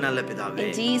ஜெபிக்கிறோம் நல்ல பிதாவே.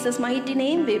 In Jesus mighty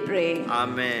name we pray.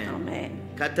 Amen. Amen.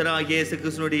 கர்த்தராகிய இயேசு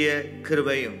கிறிஸ்துவினுடைய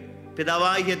கிருபையும்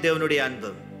பிதாவாகிய தேவனுடைய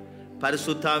அன்பும்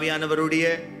பரிசுத்த ஆவியானவருடைய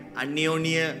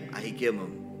அந்யோன்ய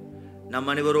ஐக்கியமும் நம்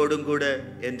அனைவரோடும் கூட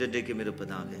என்றென்றைக்கும்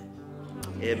இருப்பதாக.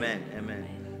 Amen. Amen.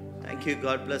 Thank you.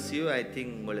 God bless you. I think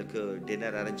உங்களுக்கு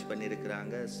டின்னர் அரேஞ்ச்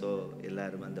பண்ணியிருக்கிறாங்க. ஸோ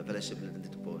எல்லாரும் அந்த ஃபெலோஷிப்பில்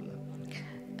இருந்துட்டு போகலாம்.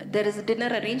 There is a dinner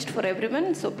arranged for everyone,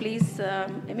 so please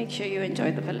make sure you enjoy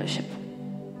the fellowship.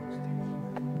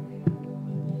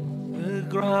 The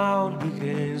ground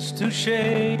begins to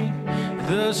shake,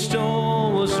 the stone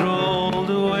was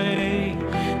rolled away,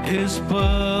 His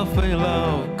perfect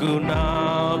love could not